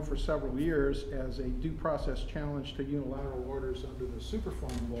been going for several years as a due process challenge to unilateral orders under the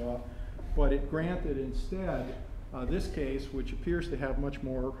Superfund law, but it granted instead this case, which appears to have much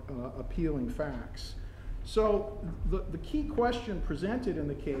more appealing facts. So the key question presented in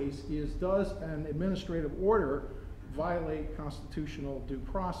the case is, does an administrative order violate constitutional due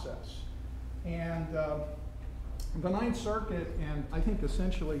process? And the Ninth Circuit, and I think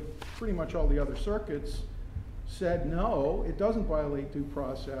essentially pretty much all the other circuits, said no, it doesn't violate due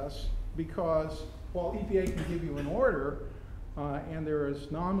process, because while EPA can give you an order, and there is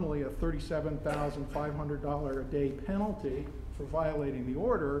nominally a $37,500 a day penalty for violating the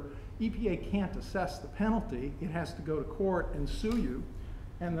order, EPA can't assess the penalty. It has to go to court and sue you.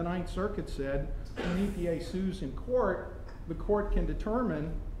 And the Ninth Circuit said when EPA sues in court, the court can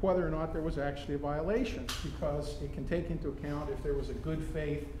determine whether or not there was actually a violation, because it can take into account if there was a good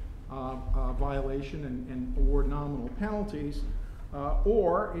faith violation and award nominal penalties,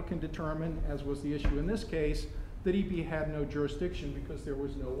 or it can determine, as was the issue in this case, that EPA had no jurisdiction because there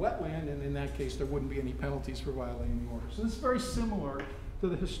was no wetland, and in that case there wouldn't be any penalties for violating the order. So this is very similar to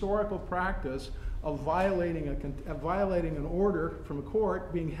the historical practice of violating an order from a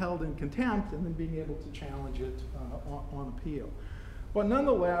court, being held in contempt, and then being able to challenge it on appeal. But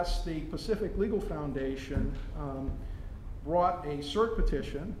nonetheless, the Pacific Legal Foundation brought a cert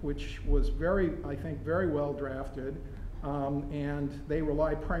petition, which was I think, very well drafted, and they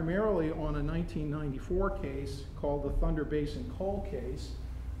relied primarily on a 1994 case called the Thunder Basin Coal case.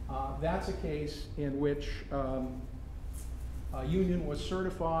 That's a case in which a union was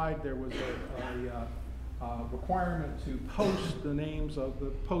certified. There was a requirement to post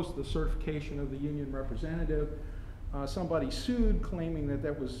the certification of the union representative. Somebody sued, claiming that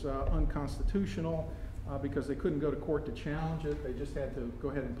that was unconstitutional because they couldn't go to court to challenge it. They just had to go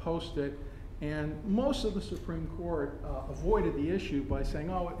ahead and post it. And most of the Supreme Court avoided the issue by saying,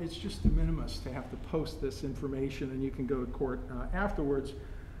 oh, it's just de minimis to have to post this information and you can go to court afterwards.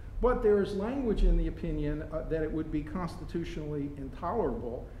 But there is language in the opinion that it would be constitutionally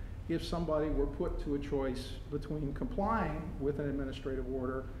intolerable if somebody were put to a choice between complying with an administrative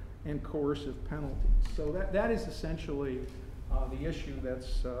order and coercive penalties. So that is essentially the issue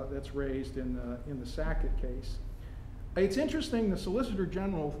that's raised in the Sackett case. It's interesting, the Solicitor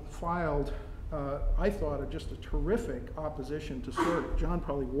General filed, I thought, just a terrific opposition to cert. John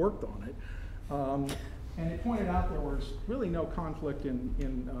probably worked on it. And it pointed out there was really no conflict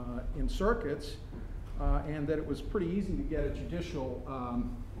in circuits, and that it was pretty easy to get a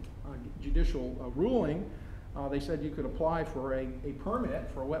judicial ruling. They said you could apply for a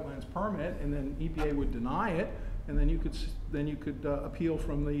permit, for a wetlands permit, and then EPA would deny it, and then you could appeal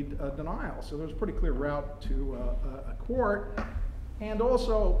from the denial. So there was a pretty clear route to a court. And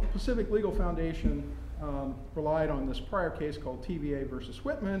also, Pacific Legal Foundation relied on this prior case called TVA versus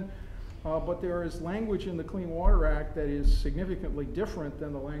Whitman, but there is language in the Clean Water Act that is significantly different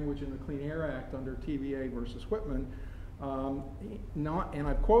than the language in the Clean Air Act under TVA versus Whitman. And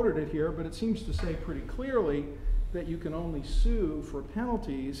I've quoted it here, but it seems to say pretty clearly that you can only sue for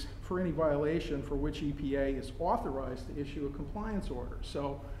penalties for any violation for which EPA is authorized to issue a compliance order.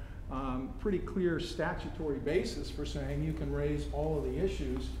 So pretty clear statutory basis for saying you can raise all of the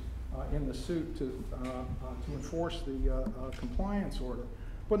issues in the suit to enforce the compliance order.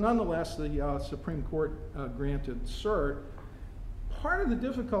 But nonetheless, the Supreme Court granted cert. Part of the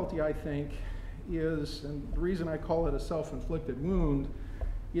difficulty, I think, is, and the reason I call it a self-inflicted wound,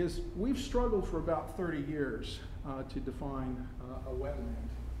 is we've struggled for about 30 years to define a wetland.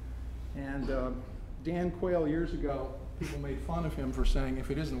 And Dan Quayle, years ago, people made fun of him for saying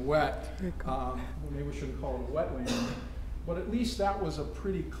if it isn't wet, well, maybe we shouldn't call it a wetland. But at least that was a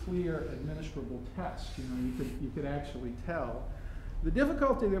pretty clear administrable test. You know, you could actually tell. The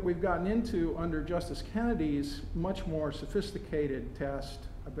difficulty that we've gotten into under Justice Kennedy's much more sophisticated test,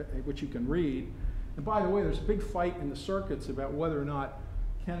 which you can read, and by the way, there's a big fight in the circuits about whether or not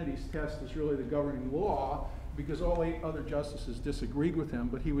Kennedy's test is really the governing law, because all 8 other justices disagreed with him,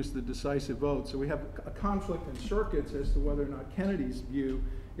 but he was the decisive vote. So we have a conflict in circuits as to whether or not Kennedy's view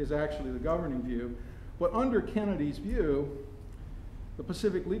is actually the governing view. But under Kennedy's view, the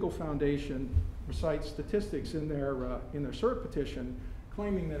Pacific Legal Foundation recites statistics in their cert petition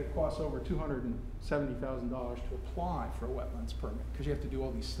claiming that it costs over $270,000 to apply for a wetlands permit, because you have to do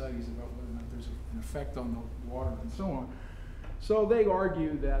all these studies about whether or not there's an effect on the water and so on. So they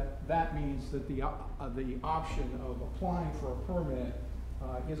argue that that means that the option of applying for a permit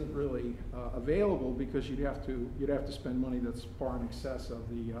isn't really available, because you'd have to spend money that's far in excess of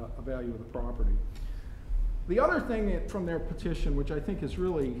the value of the property. The other thing from their petition, which I think is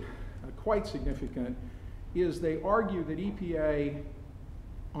really quite significant, is they argue that EPA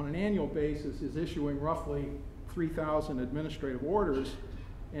on an annual basis is issuing roughly 3,000 administrative orders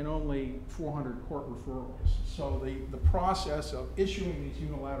and only 400 court referrals. So the process of issuing these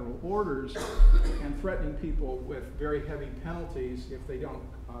unilateral orders and threatening people with very heavy penalties if they don't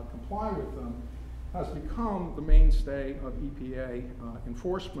comply with them has become the mainstay of EPA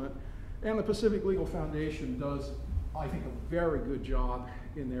enforcement. And the Pacific Legal Foundation does, I think, a very good job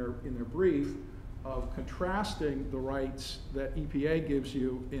in their brief of contrasting the rights that EPA gives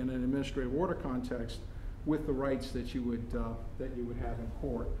you in an administrative order context with the rights that you would have in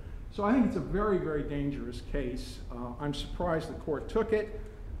court. So I think it's a very, very dangerous case. I'm surprised the court took it.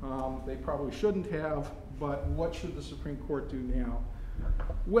 They probably shouldn't have, but what should the Supreme Court do now?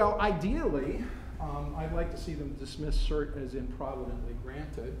 Well, ideally, I'd like to see them dismiss cert as improvidently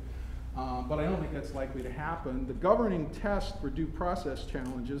granted, but I don't think that's likely to happen. The governing test for due process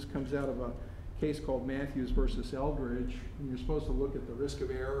challenges comes out of a case called Matthews versus Eldridge, and you're supposed to look at the risk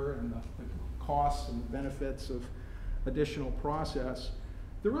of error and the costs and benefits of additional process.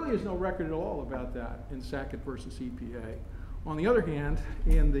 There really is no record at all about that in Sackett versus EPA. On the other hand,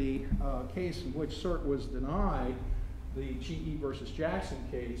 in the case in which cert was denied, the GE versus Jackson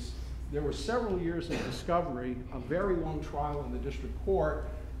case, there were several years of discovery, a very long trial in the district court,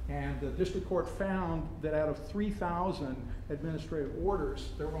 and the district court found that out of 3,000 administrative orders,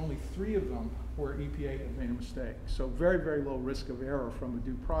 there were only 3 of them where EPA had made a mistake. So very, very low risk of error from a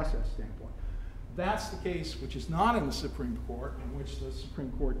due process standpoint. That's the case which is not in the Supreme Court, in which the Supreme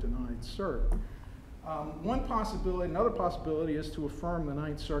Court denied cert. Another possibility is to affirm the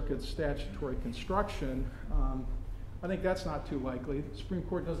Ninth Circuit's statutory construction. I think that's not too likely. The Supreme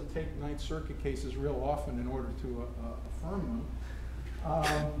Court doesn't take Ninth Circuit cases real often in order to affirm them.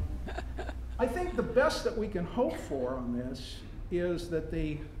 I think the best that we can hope for on this is that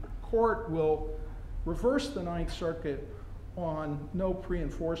the court will reverse the Ninth Circuit on no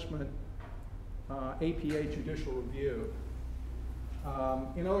pre-enforcement APA judicial review,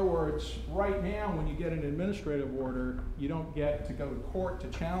 In other words, right now when you get an administrative order, you don't get to go to court to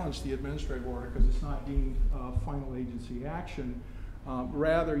challenge the administrative order because it's not deemed final agency action.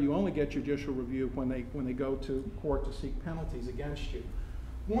 Rather, you only get judicial review when they go to court to seek penalties against you.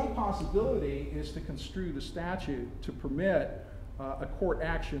 One possibility is to construe the statute to permit a court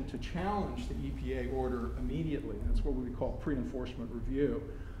action to challenge the EPA order immediately. That's what we would call pre-enforcement review.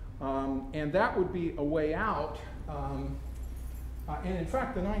 And that would be a way out. And in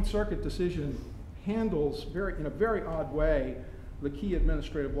fact, the Ninth Circuit decision handles in a very odd way the key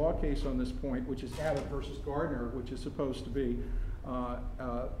administrative law case on this point, which is Abbott versus Gardner, which is supposed to be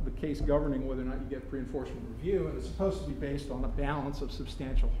the case governing whether or not you get pre-enforcement review, and it's supposed to be based on a balance of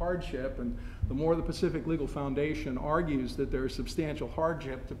substantial hardship. And the more the Pacific Legal Foundation argues that there is substantial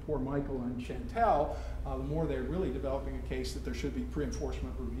hardship to poor Michael and Chantel, the more they're really developing a case that there should be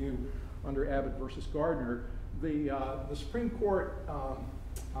pre-enforcement review under Abbott versus Gardner. The Supreme Court,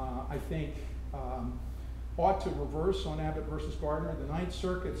 I think, ought to reverse on Abbott versus Gardner. The Ninth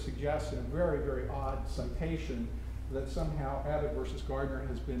Circuit suggests in a very, very odd citation that somehow Abbott versus Gardner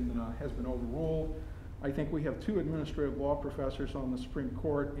has been overruled. I think we have two administrative law professors on the Supreme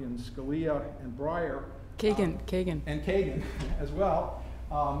Court in Scalia and Breyer. Kagan. And Kagan as well,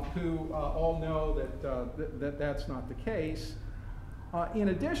 who all know that that's not the case. In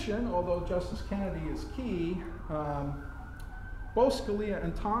addition, although Justice Kennedy is key, both Scalia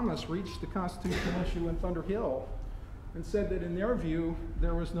and Thomas reached the constitutional issue in Thunderhill and said that in their view,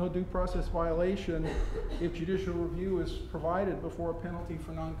 there was no due process violation if judicial review is provided before a penalty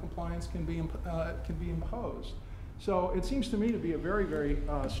for noncompliance can be imposed. So it seems to me to be a very, very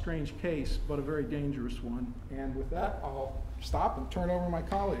strange case, but a very dangerous one. And with that, I'll stop and turn over to my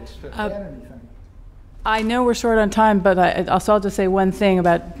colleagues to add anything. I know we're short on time, but I'll just say one thing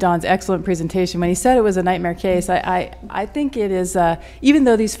about Don's excellent presentation. When he said it was a nightmare case, I think it is, even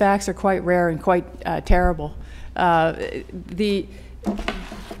though these facts are quite rare and quite terrible, the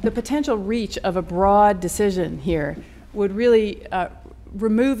potential reach of a broad decision here would really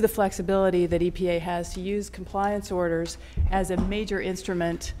remove the flexibility that EPA has to use compliance orders as a major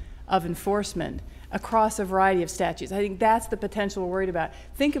instrument of enforcement across a variety of statutes. I think that's the potential we're worried about.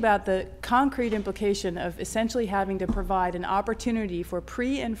 Think about the concrete implication of essentially having to provide an opportunity for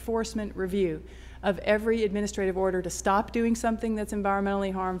pre-enforcement review of every administrative order to stop doing something that's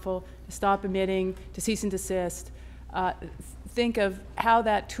environmentally harmful, to stop emitting, to cease and desist. Think of how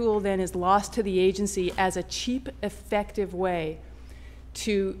that tool then is lost to the agency as a cheap, effective way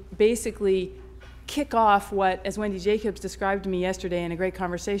to basically kick off what, as Wendy Jacobs described to me yesterday in a great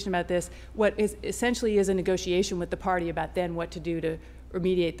conversation about this, what is essentially is a negotiation with the party about then what to do to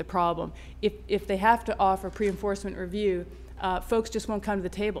remediate the problem. If they have to offer pre-enforcement review, folks just won't come to the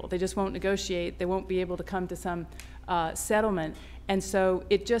table. They just won't negotiate. They won't be able to come to some settlement. And so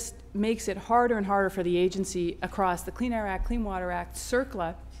it just makes it harder and harder for the agency across the Clean Air Act, Clean Water Act,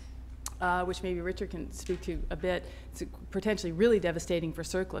 CERCLA, which maybe Richard can speak to a bit. It's potentially really devastating for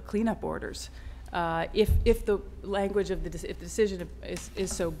CERCLA cleanup orders. If the language of if the decision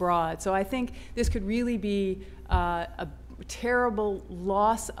is so broad. So I think this could really be a terrible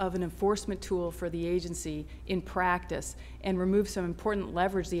loss of an enforcement tool for the agency in practice and remove some important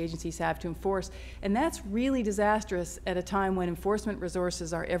leverage the agencies have to enforce. And that's really disastrous at a time when enforcement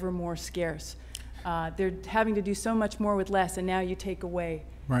resources are ever more scarce. They're having to do so much more with less, and now you take away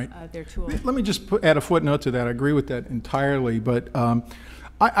their tools. Let me just add a footnote to that. I agree with that entirely, but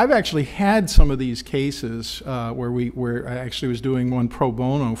I've actually had some of these cases where I actually was doing one pro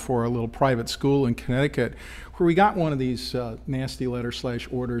bono for a little private school in Connecticut, where we got one of these nasty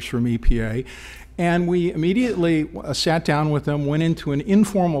letter/orders from EPA, and we immediately sat down with them, went into an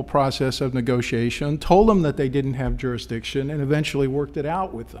informal process of negotiation, told them that they didn't have jurisdiction, and eventually worked it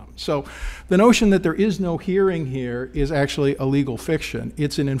out with them. So the notion that there is no hearing here is actually a legal fiction.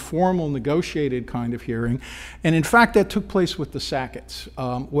 It's an informal, negotiated kind of hearing, and in fact that took place with the Sacketts.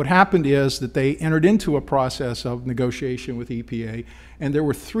 What happened is that they entered into a process of negotiation with EPA, and there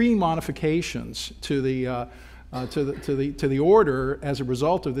were 3 modifications to the order as a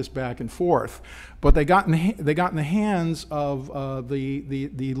result of this back and forth. But they got in the hands of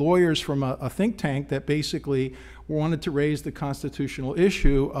the lawyers from a think tank that basically wanted to raise the constitutional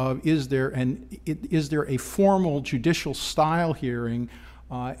issue of is there a formal judicial style hearing,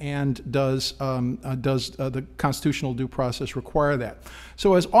 and does the constitutional due process require that?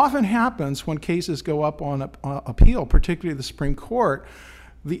 So as often happens when cases go up on appeal, particularly the Supreme Court,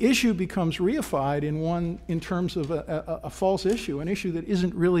 the issue becomes reified in terms of a false issue, an issue that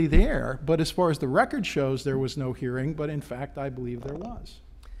isn't really there. But as far as the record shows, there was no hearing, but in fact, I believe there was.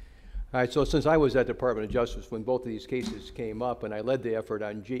 All right, so since I was at Department of Justice when both of these cases came up and I led the effort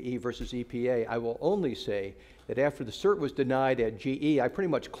on GE versus EPA, I will only say that after the cert was denied at GE, I pretty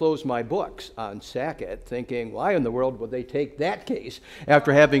much closed my books on Sackett, thinking, why in the world would they take that case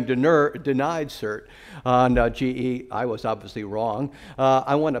after having denied cert on GE? I was obviously wrong.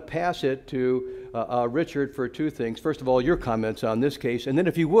 I want to pass it to Richard for two things. First of all, your comments on this case, and then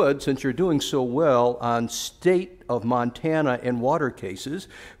if you would, since you're doing so well on state of Montana and water cases,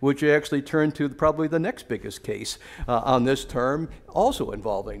 would you actually turn to probably the next biggest case on this term, also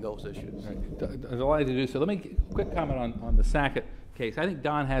involving those issues? Right. There's a lot to do. So let me quick comment on the Sackett case. I think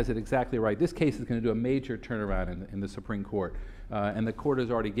Don has it exactly right. This case is going to do a major turnaround in the Supreme Court. And the court has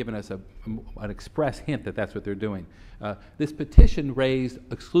already given us an express hint that that's what they're doing. This petition raised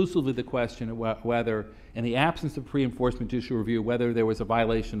exclusively the question of whether, in the absence of pre-enforcement judicial review, whether there was a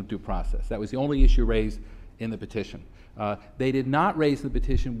violation of due process. That was the only issue raised in the petition. They did not raise in the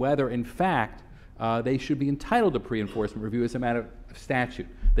petition whether, in fact, they should be entitled to pre-enforcement review as a matter of statute.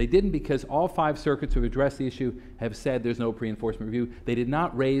 They didn't because all 5 circuits who have addressed the issue have said there's no pre-enforcement review. They did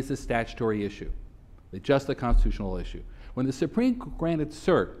not raise the statutory issue, just the constitutional issue. When the Supreme Court granted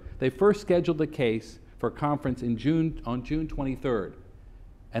cert, they first scheduled the case for a conference on June 23rd,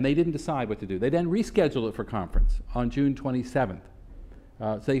 and they didn't decide what to do. They then rescheduled it for conference on June 27th.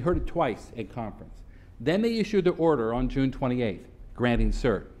 So they heard it twice at conference. Then they issued the order on June 28th, granting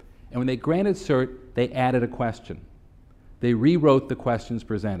cert. And when they granted cert, they added a question. They rewrote the questions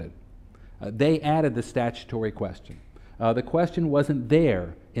presented. They added the statutory question. The question wasn't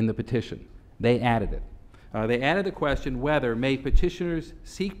there in the petition. They added it. They added the question whether may petitioners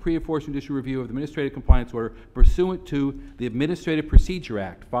seek pre-enforcement judicial review of the administrative compliance order pursuant to the Administrative Procedure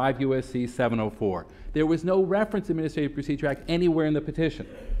Act, 5 U.S.C. 704. There was no reference to the Administrative Procedure Act anywhere in the petition.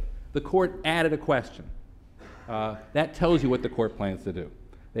 The court added a question. That tells you what the court plans to do.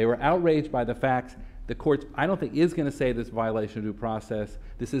 They were outraged by the facts. The court, I don't think, is going to say this violation of due process.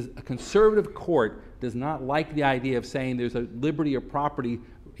 This is a conservative court, does not like the idea of saying there's a liberty or property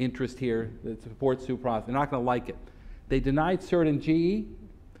interest here that supports due process. They're not going to like it. They denied cert in GE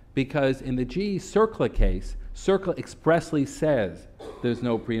because in the GE CERCLA case, CERCLA expressly says there's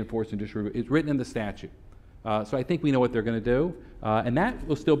no pre-enforcement judicial review. It's written in the statute. So I think we know what they're going to do. And that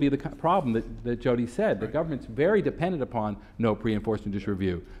will still be the problem that Jody said. The government's very dependent upon no pre-enforcement judicial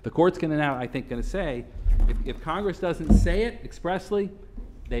review. The court's going to now, I think, going to say, if Congress doesn't say it expressly,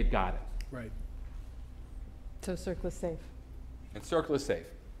 they've got it. Right. So CERCLA's safe. And CERCLA's safe.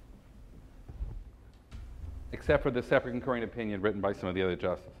 Except for the separate concurring opinion written by some of the other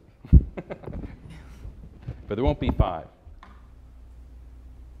justices. But there won't be 5.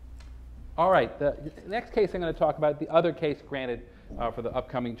 All right, the next case I'm going to talk about, the other case granted for the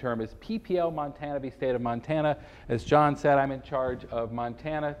upcoming term, is PPL Montana v. State of Montana. As John said, I'm in charge of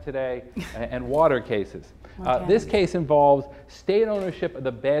Montana today and water cases. This case involves state ownership of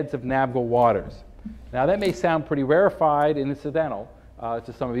the beds of navigable waters. Now that may sound pretty rarefied and incidental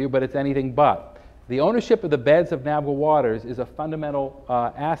to some of you, but it's anything but. The ownership of the beds of navigable waters is a fundamental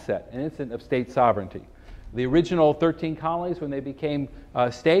asset, an incident of state sovereignty. The original 13 colonies, when they became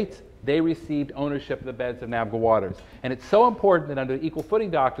states, they received ownership of the beds of navigable waters. And it's so important that under the equal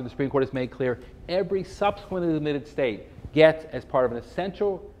footing doctrine, the Supreme Court has made clear every subsequently admitted state gets, as part of an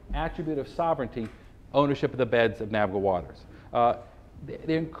essential attribute of sovereignty, ownership of the beds of navigable waters.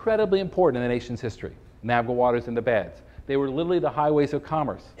 They're incredibly important in the nation's history, navigable waters and the beds. They were literally the highways of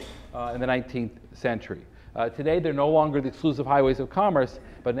commerce in the 19th century. Today, they're no longer the exclusive highways of commerce,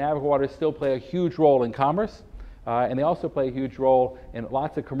 but navigable waters still play a huge role in commerce, and they also play a huge role in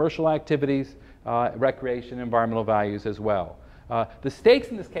lots of commercial activities, recreation, environmental values as well. The stakes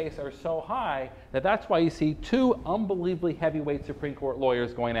in this case are so high that that's why you see 2 unbelievably heavyweight Supreme Court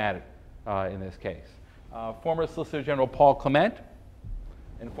lawyers going at it in this case. Former Solicitor General Paul Clement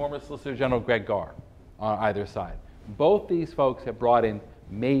and former Solicitor General Greg Garr on either side. Both these folks have brought in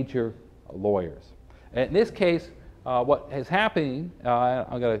major lawyers. In this case, what is happening,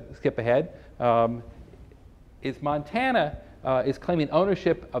 I'm going to skip ahead, is Montana is claiming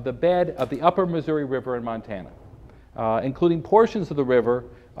ownership of the bed of the upper Missouri River in Montana, including portions of the river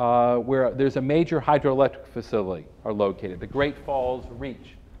where there's a major hydroelectric facility are located. The Great Falls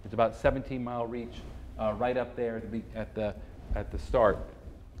Reach. It's about a 17-mile reach right up there at the start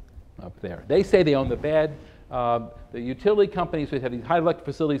up there. They say they own the bed. The utility companies that have these hydroelectric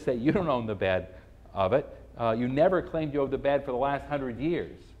facilities say you don't own the bed of it. You never claimed you owned the bed for the last 100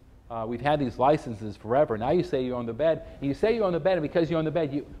 years. We've had these licenses forever. Now you say you own the bed. And you say you own the bed, and because you own the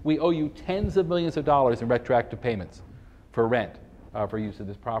bed, we owe you tens of millions of dollars in retroactive payments for rent for use of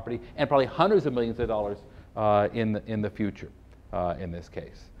this property, and probably hundreds of millions of dollars in the future in this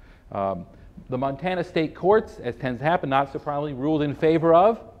case. The Montana state courts, as tends to happen, not surprisingly, ruled in favor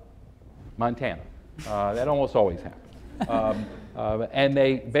of Montana. That almost always happens. And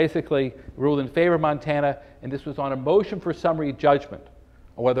they basically ruled in favor of Montana, and this was on a motion for summary judgment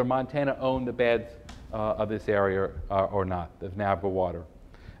on whether Montana owned the beds of this area or not, of navigable water.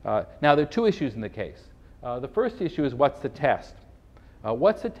 Now, there are two issues in the case. The first issue is, what's the test?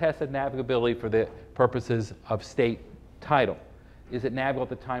 What's the test of navigability for the purposes of state title? Is it navigable at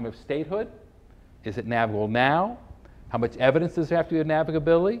the time of statehood? Is it navigable now? How much evidence does there have to be of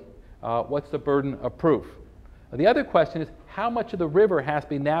navigability? What's the burden of proof? The other question is, how much of the river has to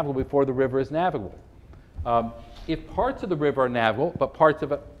be navigable before the river is navigable? If parts of the river are navigable, but parts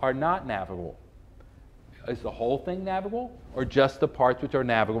of it are not navigable, is the whole thing navigable, or just the parts which are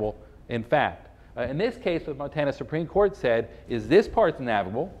navigable in fact? In this case, what the Montana Supreme Court said is this part's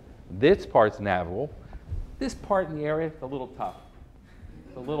navigable, this part's navigable, this part in the area is a little tough.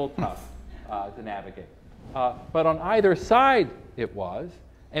 It's a little tough to navigate. But on either side it was,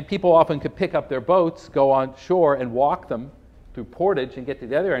 and people often could pick up their boats, go on shore and walk them through portage and get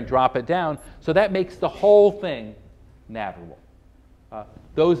together and drop it down, so that makes the whole thing navigable.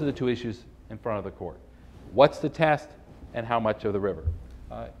 Those are the two issues in front of the court. What's the test, and how much of the river?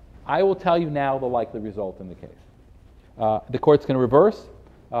 I will tell you now the likely result in the case. The court's going to reverse.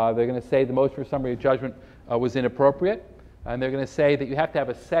 They're going to say the motion for summary judgment was inappropriate, and they're going to say that you have to have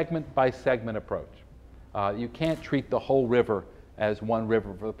a segment-by-segment approach. You can't treat the whole river as one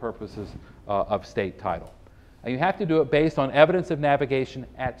river for the purposes of state title. And you have to do it based on evidence of navigation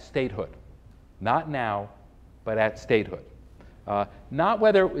at statehood. Not now, but at statehood. Not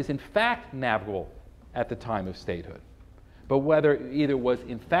whether it was in fact navigable at the time of statehood, but whether it either was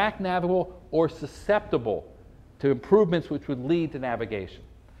in fact navigable or susceptible to improvements which would lead to navigation.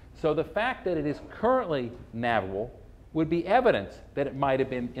 So the fact that it is currently navigable would be evidence that it might have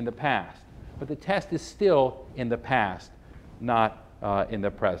been in the past. But the test is still in the past, not in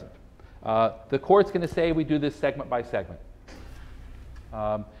the present. The court's going to say we do this segment by segment.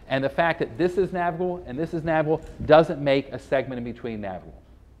 And the fact that this is navigable and this is navigable doesn't make a segment in between navigable.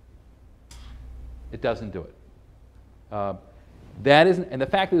 It doesn't do it. And the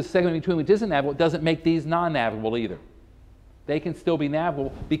fact that there's a segment in between which isn't navigable doesn't make these non-navigable either. They can still be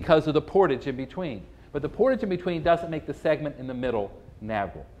navigable because of the portage in between. But the portage in between doesn't make the segment in the middle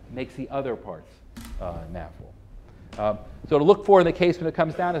navigable. It makes the other parts navigable. So to look for in the case when it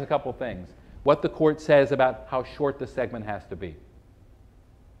comes down is a couple things. What the court says about how short the segment has to be.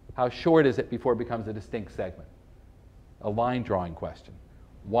 How short is it before it becomes a distinct segment? A line drawing question.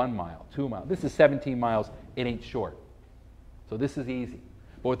 1 mile, 2 miles. This is 17 miles. It ain't short. So this is easy.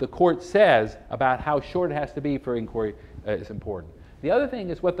 But what the court says about how short it has to be for inquiry is important. The other thing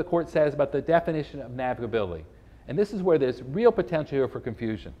is what the court says about the definition of navigability. And this is where there's real potential here for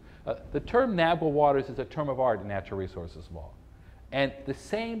confusion. The term navigable waters is a term of art in natural resources law. And the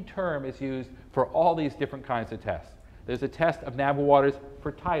same term is used for all these different kinds of tests. There's a test of navigable waters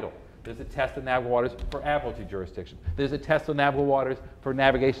for title. There's a test of navigable waters for admiralty jurisdiction. There's a test of navigable waters for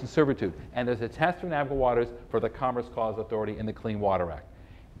navigation servitude. And there's a test for navigable waters for the Commerce Clause Authority in the Clean Water Act.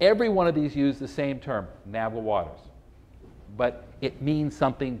 Every one of these use the same term, navigable waters. But it means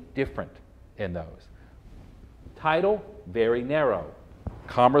something different in those. Title, very narrow.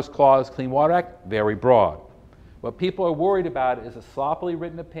 Commerce Clause, Clean Water Act, very broad. What people are worried about is a sloppily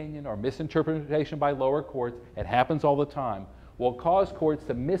written opinion or misinterpretation by lower courts. It happens all the time. Will cause courts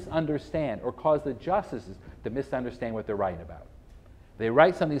to misunderstand or cause the justices to misunderstand what they're writing about. They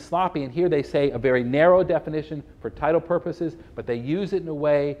write something sloppy, and here they say a very narrow definition for title purposes, but they use it in a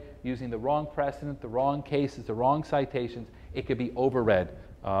way, using the wrong precedent, the wrong cases, the wrong citations, it could be overread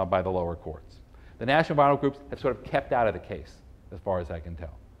by the lower courts. The national environmental groups have sort of kept out of the case, as far as I can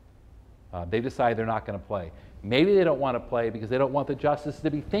tell. They've decided they're not going to play. Maybe they don't want to play because they don't want the justices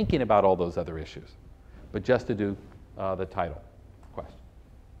to be thinking about all those other issues, but just to do the title question.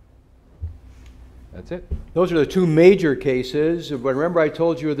 That's it. Those are the two major cases. But remember, I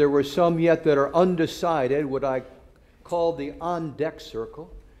told you there were some yet that are undecided, what I call the on-deck circle.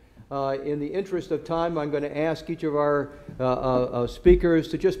 In the interest of time, I'm going to ask each of our speakers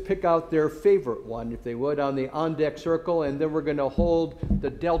to just pick out their favorite one, if they would, on the on-deck circle, and then we're going to hold the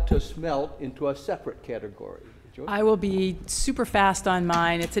Delta Smelt into a separate category. Joyce? I will be super fast on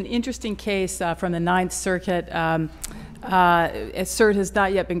mine. It's an interesting case from the Ninth Circuit. Cert has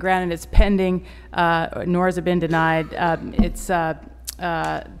not yet been granted. It's pending, nor has it been denied. It's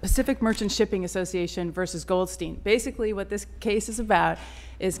Pacific Merchant Shipping Association versus Goldstein. Basically, what this case is about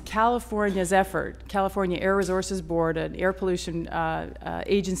is California's effort. California Air Resources Board, an air pollution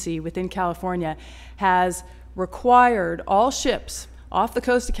agency within California, has required all ships off the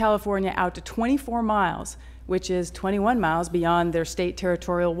coast of California out to 24 miles, which is 21 miles beyond their state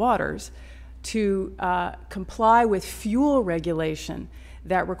territorial waters, to comply with fuel regulation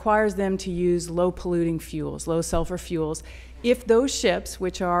that requires them to use low-polluting fuels, low-sulfur fuels, if those ships,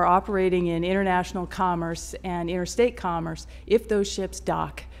 which are operating in international commerce and interstate commerce, if those ships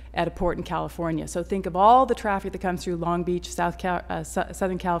dock at a port in California. So think of all the traffic that comes through Long Beach,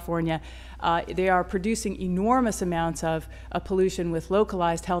 Southern California. They are producing enormous amounts of pollution with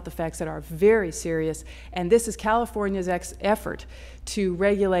localized health effects that are very serious. And this is California's effort to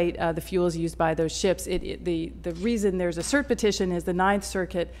regulate the fuels used by those ships. The reason there's a cert petition is the Ninth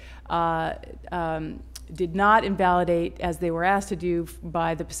Circuit did not invalidate, as they were asked to do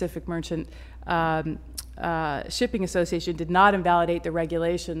by the Pacific Merchant Shipping Association, did not invalidate the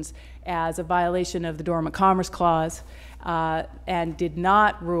regulations as a violation of the Dormant Commerce Clause, and did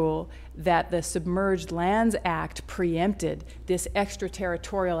not rule that the Submerged Lands Act preempted this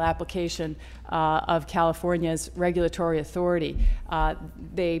extraterritorial application of California's regulatory authority. I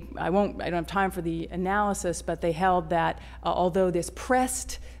don't have time for the analysis, but they held that although this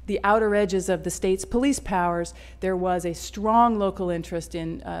pressed the outer edges of the state's police powers, there was a strong local interest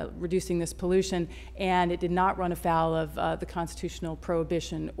in reducing this pollution, and it did not run afoul of the constitutional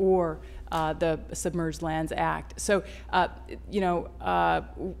prohibition or the Submerged Lands Act. So,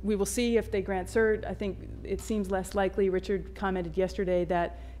 we will see if they grant cert. I think it seems less likely. Richard commented yesterday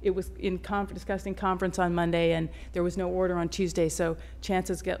that it was discussed in conference on Monday, and there was no order on Tuesday, so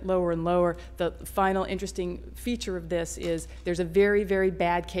chances get lower and lower. The final interesting feature of this is there's a very, very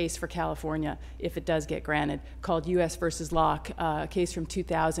bad case for California, if it does get granted, called U.S. versus Locke, a case from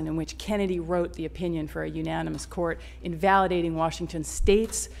 2000 in which Kennedy wrote the opinion for a unanimous court invalidating Washington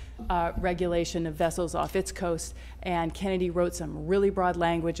State's regulation of vessels off its coast, and Kennedy wrote some really broad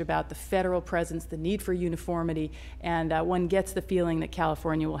language about the federal presence, the need for uniformity, and one gets the feeling that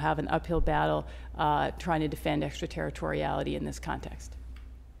California will have an uphill battle trying to defend extraterritoriality in this context.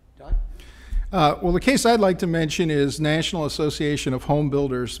 Don? Well, the case I'd like to mention is National Association of Home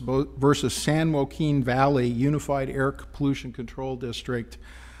Builders versus San Joaquin Valley Unified Air Pollution Control District.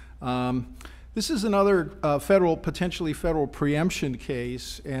 This is another potentially federal preemption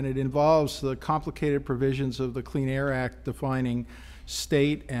case, and it involves the complicated provisions of the Clean Air Act defining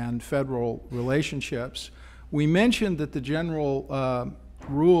state and federal relationships. We mentioned that the general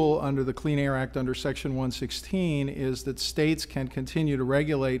rule under the Clean Air Act under Section 116 is that states can continue to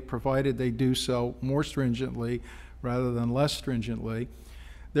regulate provided they do so more stringently rather than less stringently.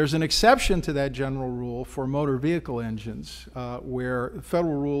 There's an exception to that general rule for motor vehicle engines, where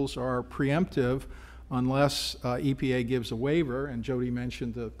federal rules are preemptive unless EPA gives a waiver, and Jody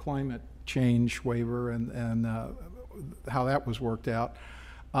mentioned the climate change waiver and how that was worked out.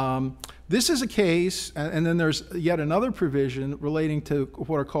 This is a case, and then there's yet another provision relating to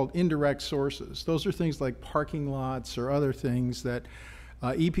what are called indirect sources. Those are things like parking lots or other things that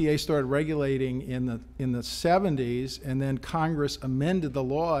EPA started regulating in the 70s, and then Congress amended the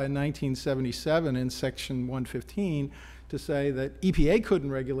law in 1977 in Section 115 to say that EPA couldn't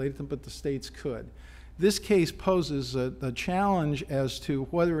regulate them, but the states could. This case poses a challenge as to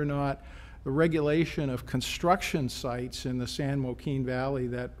whether or not the regulation of construction sites in the San Joaquin Valley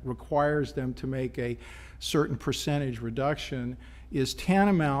that requires them to make a certain percentage reduction is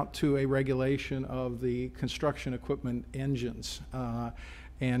tantamount to a regulation of the construction equipment engines.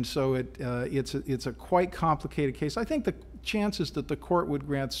 And so it's a quite complicated case. I think the chances that the court would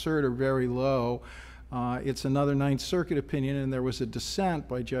grant cert are very low. It's another Ninth Circuit opinion, and there was a dissent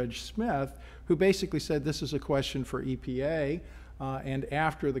by Judge Smith who basically said this is a question for EPA. And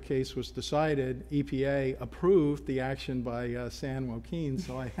after the case was decided, EPA approved the action by San Joaquin.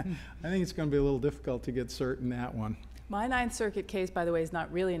 So I think it's going to be a little difficult to get cert in that one. My Ninth Circuit case, by the way, is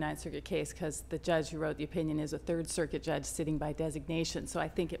not really a Ninth Circuit case because the judge who wrote the opinion is a Third Circuit judge sitting by designation. So I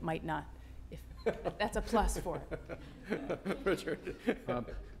think it might not. That's a plus for it. Richard.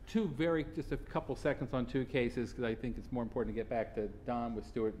 Just a couple seconds on two cases, because I think it's more important to get back to Don with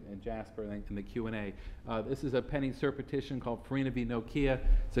Stuart and Jasper in the Q&A. This is a pending cert petition called Farina v. Nokia.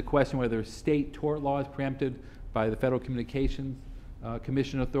 It's a question whether state tort law is preempted by the Federal Communications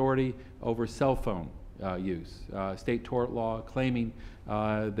Commission authority over cell phone use. State tort law claiming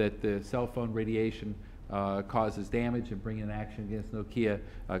that the cell phone radiation causes damage and bringing an action against Nokia,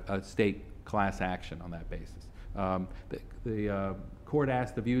 a state class action on that basis. The court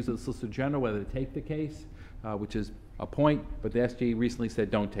asked the views of the Solicitor General whether to take the case, which is a point, but the SG recently said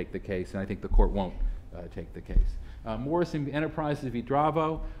don't take the case, and I think the court won't take the case. Morrison Enterprises v.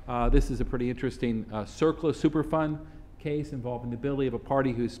 Dravo. This is a pretty interesting CERCLA Superfund case involving the ability of a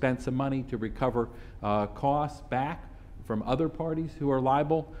party who spent some money to recover costs back from other parties who are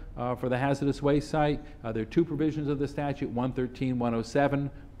liable for the hazardous waste site. There are two provisions of the statute, 113,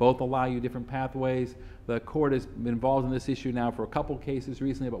 107. Both allow you different pathways. The court has been involved in this issue now for a couple cases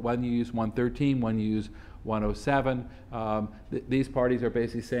recently, but when you use 113, when you use 107, these parties are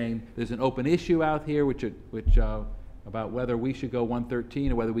basically saying there's an open issue out here about whether we should go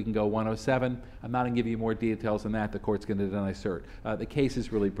 113 or whether we can go 107. I'm not going to give you more details than that. The court's going to deny cert. The case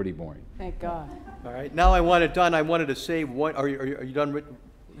is really pretty boring. Thank God. All right. Now I wanted to save one. Are you done,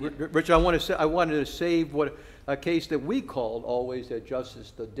 Richard? I wanted to save a case that we called always at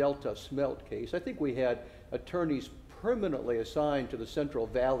Justice, the Delta Smelt case. I think we had attorneys permanently assigned to the Central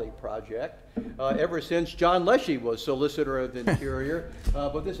Valley Project ever since John Leshy was Solicitor of the Interior.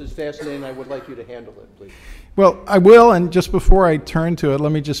 But this is fascinating. I would like you to handle it, please. Well, I will, and just before I turn to it,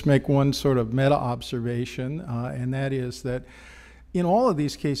 let me just make one sort of meta observation, and that is that in all of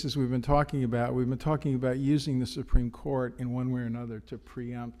these cases we've been talking about using the Supreme Court in one way or another to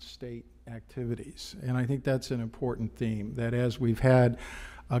preempt state activities. And I think that's an important theme, that as we've had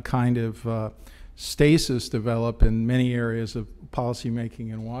a kind of stasis develop in many areas of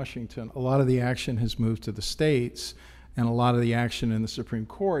policymaking in Washington, a lot of the action has moved to the states, and a lot of the action in the Supreme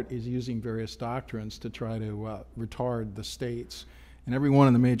Court is using various doctrines to try to retard the states. And every one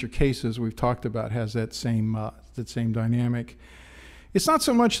of the major cases we've talked about has that same dynamic. It's not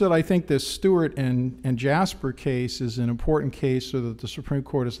so much that I think this Stewart and Jasper case is an important case so that the Supreme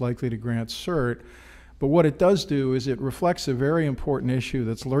Court is likely to grant cert, but what it does do is it reflects a very important issue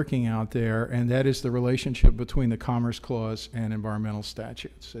that's lurking out there, and that is the relationship between the Commerce Clause and environmental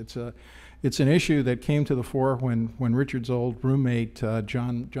statutes. It's an issue that came to the fore when Richard's old roommate,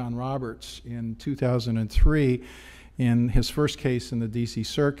 John Roberts, in 2003, in his first case in the D.C.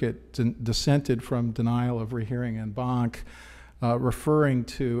 Circuit, dissented from denial of rehearing en banc, referring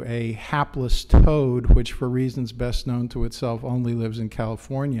to a hapless toad, which for reasons best known to itself only lives in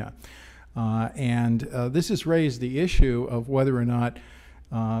California. This has raised the issue of whether or not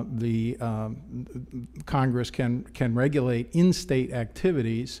the Congress can regulate in-state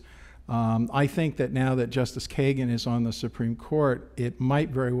activities. I think that now that Justice Kagan is on the Supreme Court, it might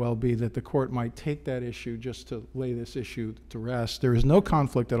very well be that the court might take that issue just to lay this issue to rest. There is no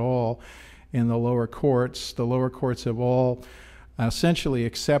conflict at all in the lower courts. The lower courts have all essentially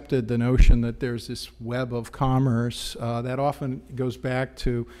accepted the notion that there's this web of commerce that often goes back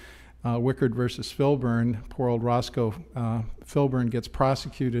to Wickard versus Filburn. Poor old Roscoe Filburn gets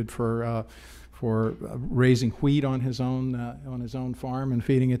prosecuted for raising wheat on his own farm and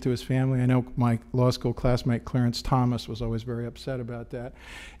feeding it to his family. I know my law school classmate Clarence Thomas was always very upset about that.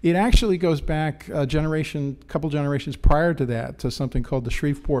 It actually goes back a couple generations prior to that, to something called the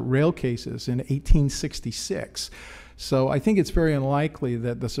Shreveport Rail cases in 1866. So I think it's very unlikely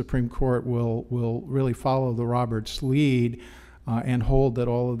that the Supreme Court will really follow the Roberts lead and hold that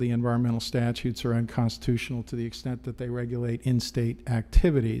all of the environmental statutes are unconstitutional to the extent that they regulate in-state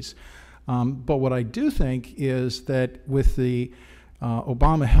activities. But what I do think is that with the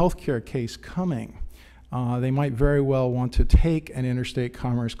Obama healthcare case coming, they might very well want to take an Interstate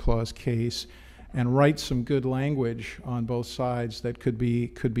Commerce Clause case and write some good language on both sides that could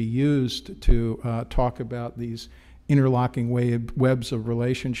be used to talk about these interlocking webs of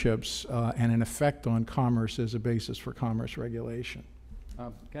relationships and an effect on commerce as a basis for commerce regulation.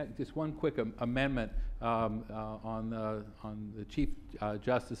 Just one quick amendment on the Chief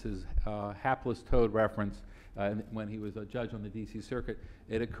Justice's hapless toad reference when he was a judge on the D.C. Circuit.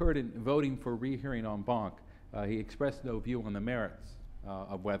 It occurred in voting for rehearing en banc. He expressed no view on the merits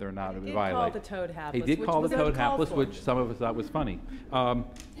of whether or not it would violate. He did call the toad hapless. He did call the toad hapless, which some of us thought was funny. I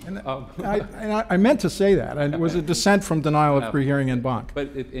meant to say that. It was a dissent from denial of rehearing en banc.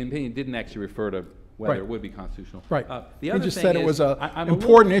 But in opinion, didn't actually refer to whether it would be constitutional. Right. The other he just thing said it was an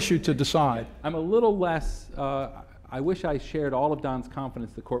important issue to decide. I'm a little less, I wish I shared all of Don's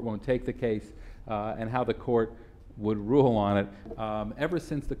confidence the court won't take the case and how the court would rule on it. Ever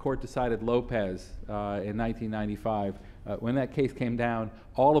since the court decided Lopez in 1995, when that case came down,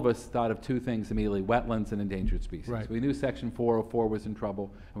 all of us thought of two things immediately: wetlands and endangered species. Right. We knew Section 404 was in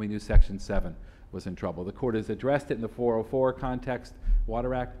trouble, and we knew Section 7 was in trouble. The court has addressed it in the 404 context,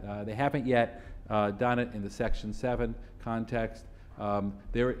 Water Act. They haven't yet done it in the Section 7 context.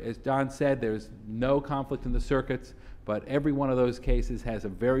 As Don said, there's no conflict in the circuits, but every one of those cases has a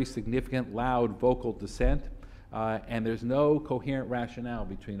very significant, loud, vocal dissent. And there's no coherent rationale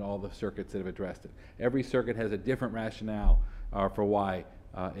between all the circuits that have addressed it. Every circuit has a different rationale for why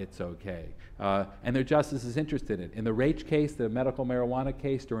it's okay. And their justice is interested in it. In the Raich case, the medical marijuana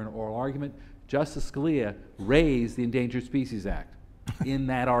case, during an oral argument, Justice Scalia raised the Endangered Species Act in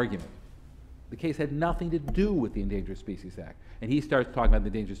that argument. The case had nothing to do with the Endangered Species Act. And he starts talking about the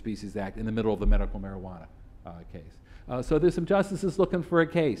Endangered Species Act in the middle of the medical marijuana case. So there's some justices looking for a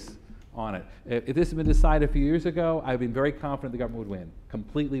case on it. If this had been decided a few years ago, I've been very confident the government would win,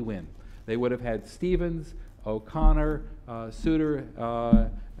 completely win. They would have had Stevens, O'Connor, Souter,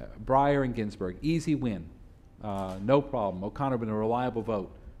 Breyer, and Ginsburg. Easy win. No problem. O'Connor been a reliable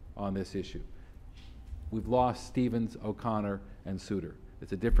vote on this issue. We've lost Stevens, O'Connor, and Souter.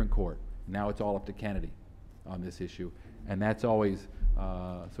 It's a different court. Now it's all up to Kennedy on this issue, and that's always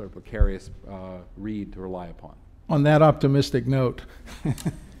sort of a precarious read to rely upon. On that optimistic note.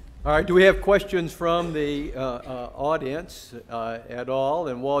 All right, do we have questions from the audience at all?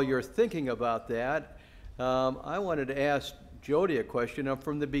 And while you're thinking about that, I wanted to ask Jody a question.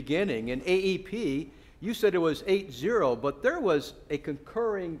 From the beginning, in AEP, you said it was 8-0, but there was a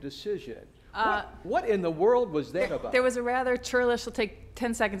concurring decision. What in the world was that about? There was a rather churlish, I'll take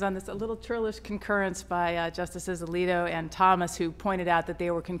 10 seconds on this, a little churlish concurrence by Justices Alito and Thomas, who pointed out that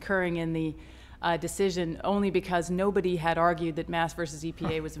they were concurring in the decision only because nobody had argued that Mass versus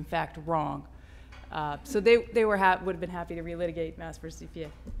EPA was in fact wrong. So they would have been happy to relitigate Mass versus EPA.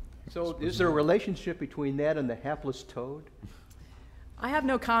 So is there a relationship between that and the hapless toad? I have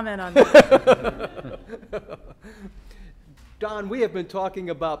no comment on that. Don, we have been talking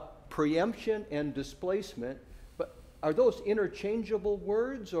about preemption and displacement, but are those interchangeable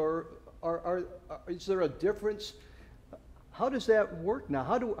words, or is there a difference? How does that work now?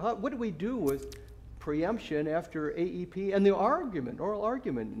 What do we do with preemption after AEP and the oral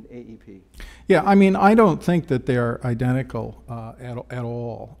argument in AEP? Yeah, I mean, I don't think that they're identical at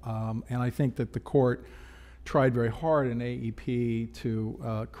all. And I think that the court tried very hard in AEP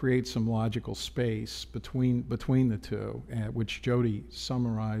to create some logical space between the two, which Jody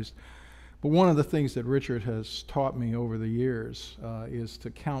summarized. But one of the things that Richard has taught me over the years is to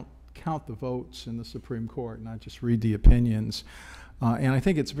count the votes in the Supreme Court, not just read the opinions. And I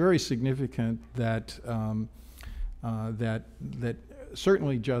think it's very significant that that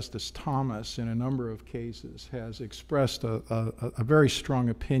certainly Justice Thomas, in a number of cases, has expressed a very strong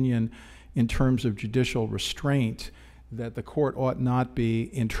opinion in terms of judicial restraint, that the court ought not be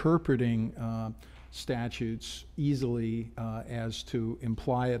interpreting statutes easily as to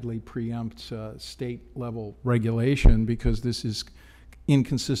impliedly preempt state-level regulation, because this is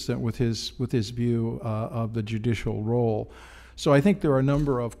inconsistent with his view of the judicial role. So I think there are a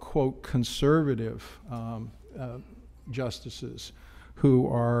number of, quote, conservative justices who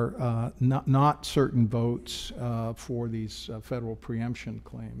are not certain votes for these federal preemption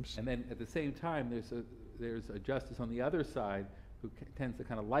claims. And then at the same time, there's a justice on the other side who tends to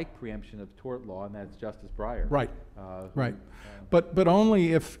kind of like preemption of tort law, and that's Justice Breyer. Right, right. But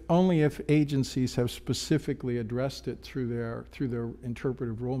only if agencies have specifically addressed it through their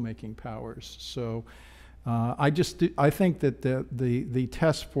interpretive rulemaking powers. So I think that the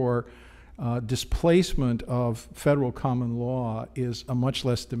test for displacement of federal common law is a much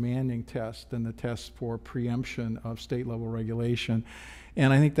less demanding test than the test for preemption of state-level regulation.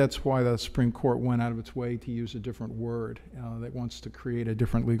 And I think that's why the Supreme Court went out of its way to use a different word that wants to create a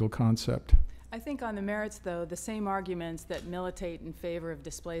different legal concept. I think on the merits, though, the same arguments that militate in favor of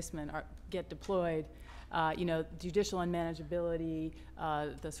displacement get deployed. Judicial unmanageability,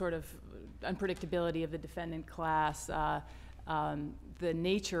 the sort of unpredictability of the defendant class, the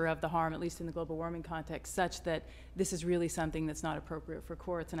nature of the harm, at least in the global warming context, such that this is really something that's not appropriate for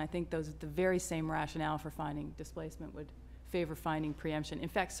courts. And I think the very same rationale for finding displacement would favor finding preemption. In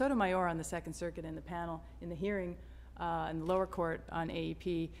fact, Sotomayor on the Second Circuit in the panel, in the hearing in the lower court on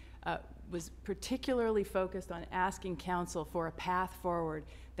AEP, was particularly focused on asking counsel for a path forward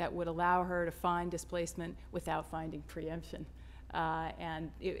that would allow her to find displacement without finding preemption. And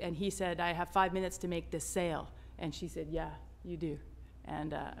he said, I have 5 minutes to make this sale. And she said, yeah, you do.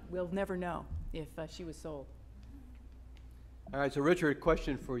 And we'll never know if she was sold. All right, so Richard, a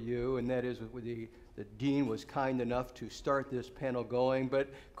question for you, and that is the dean was kind enough to start this panel going, but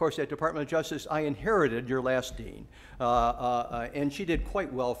of course at Department of Justice I inherited your last dean, and she did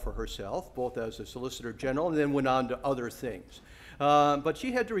quite well for herself, both as a Solicitor General and then went on to other things. But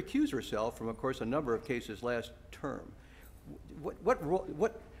she had to recuse herself from, of course, a number of cases last term.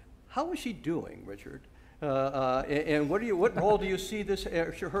 How is she doing, Richard? And what role do you see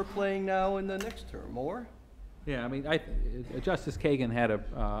her playing now in the next term? More? Yeah, I mean, Justice Kagan had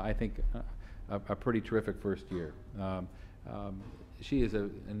I think, a pretty terrific first year. She is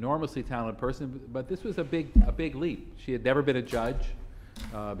an enormously talented person, but this was a big leap. She had never been a judge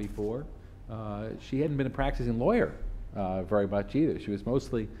before. She hadn't been a practicing lawyer very much either. She was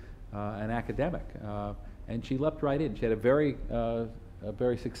mostly an academic, and she leapt right in. She had a very a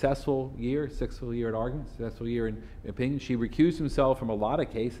very successful year in argument, successful year in opinion. She recused himself from a lot of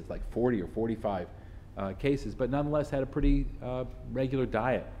cases, like 40 or 45 cases, but nonetheless had a pretty regular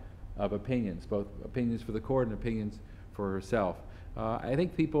diet of opinions, both opinions for the court and opinions for herself. I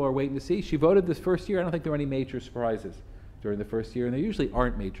think people are waiting to see. She voted this first year. I don't think there were any major surprises during the first year, and there usually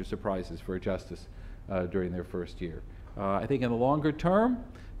aren't major surprises for a justice during their first year. I think in the longer term,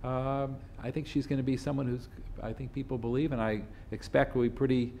 I think she's going to be someone who's, I think people believe, and I expect will be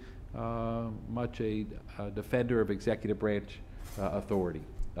pretty much a defender of executive branch authority,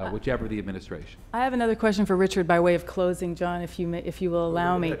 whichever the administration. I have another question for Richard by way of closing, John, if you will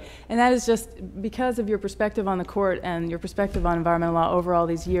allow me. And that is just because of your perspective on the court and your perspective on environmental law over all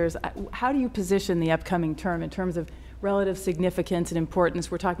these years, how do you position the upcoming term in terms of relative significance and importance?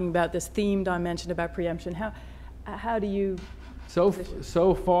 We're talking about this theme Don mentioned about preemption. How do you So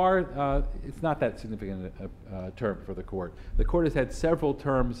far, it's not that significant a term for the court. The court has had several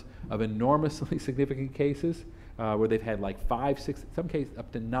terms of enormously significant cases where they've had like 5, 6, some cases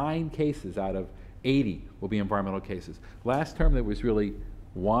up to 9 cases out of 80 will be environmental cases. Last term there was really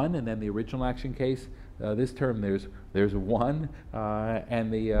 1, and then the original action case. This term there's 1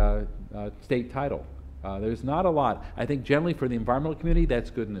 and the state title. There's not a lot. I think generally for the environmental community that's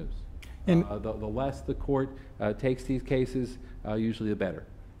good news. And the less the court takes these cases, usually the better.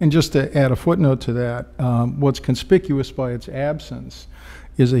 And just to add a footnote to that, what's conspicuous by its absence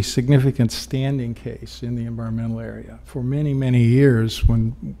is a significant standing case in the environmental area. For many, many years,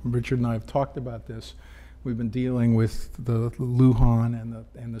 when Richard and I have talked about this, we've been dealing with the Lujan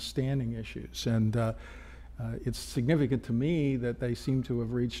and the standing issues. And it's significant to me that they seem to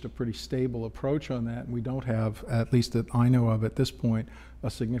have reached a pretty stable approach on that, and we don't have, at least that I know of at this point, a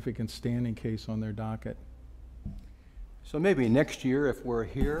significant standing case on their docket. So maybe next year, if we're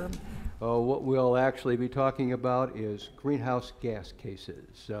here, what we'll actually be talking about is greenhouse gas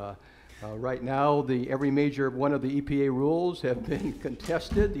cases. Right now, every major one of the EPA rules have been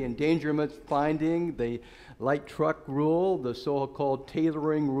contested. The endangerment finding, the light truck rule, the so-called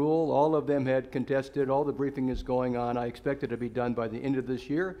tailoring rule, all of them had contested. All the briefing is going on. I expect it to be done by the end of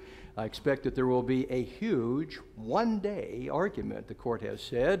this year. I expect that there will be a huge one-day argument, the court has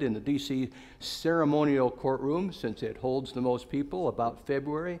said, in the D.C. ceremonial courtroom, since it holds the most people, about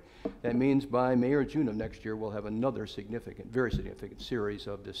February. That means by May or June of next year, we'll have another significant, very significant series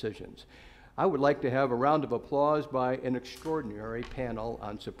of decisions. I would like to have a round of applause by an extraordinary panel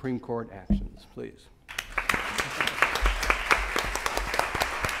on Supreme Court actions, please.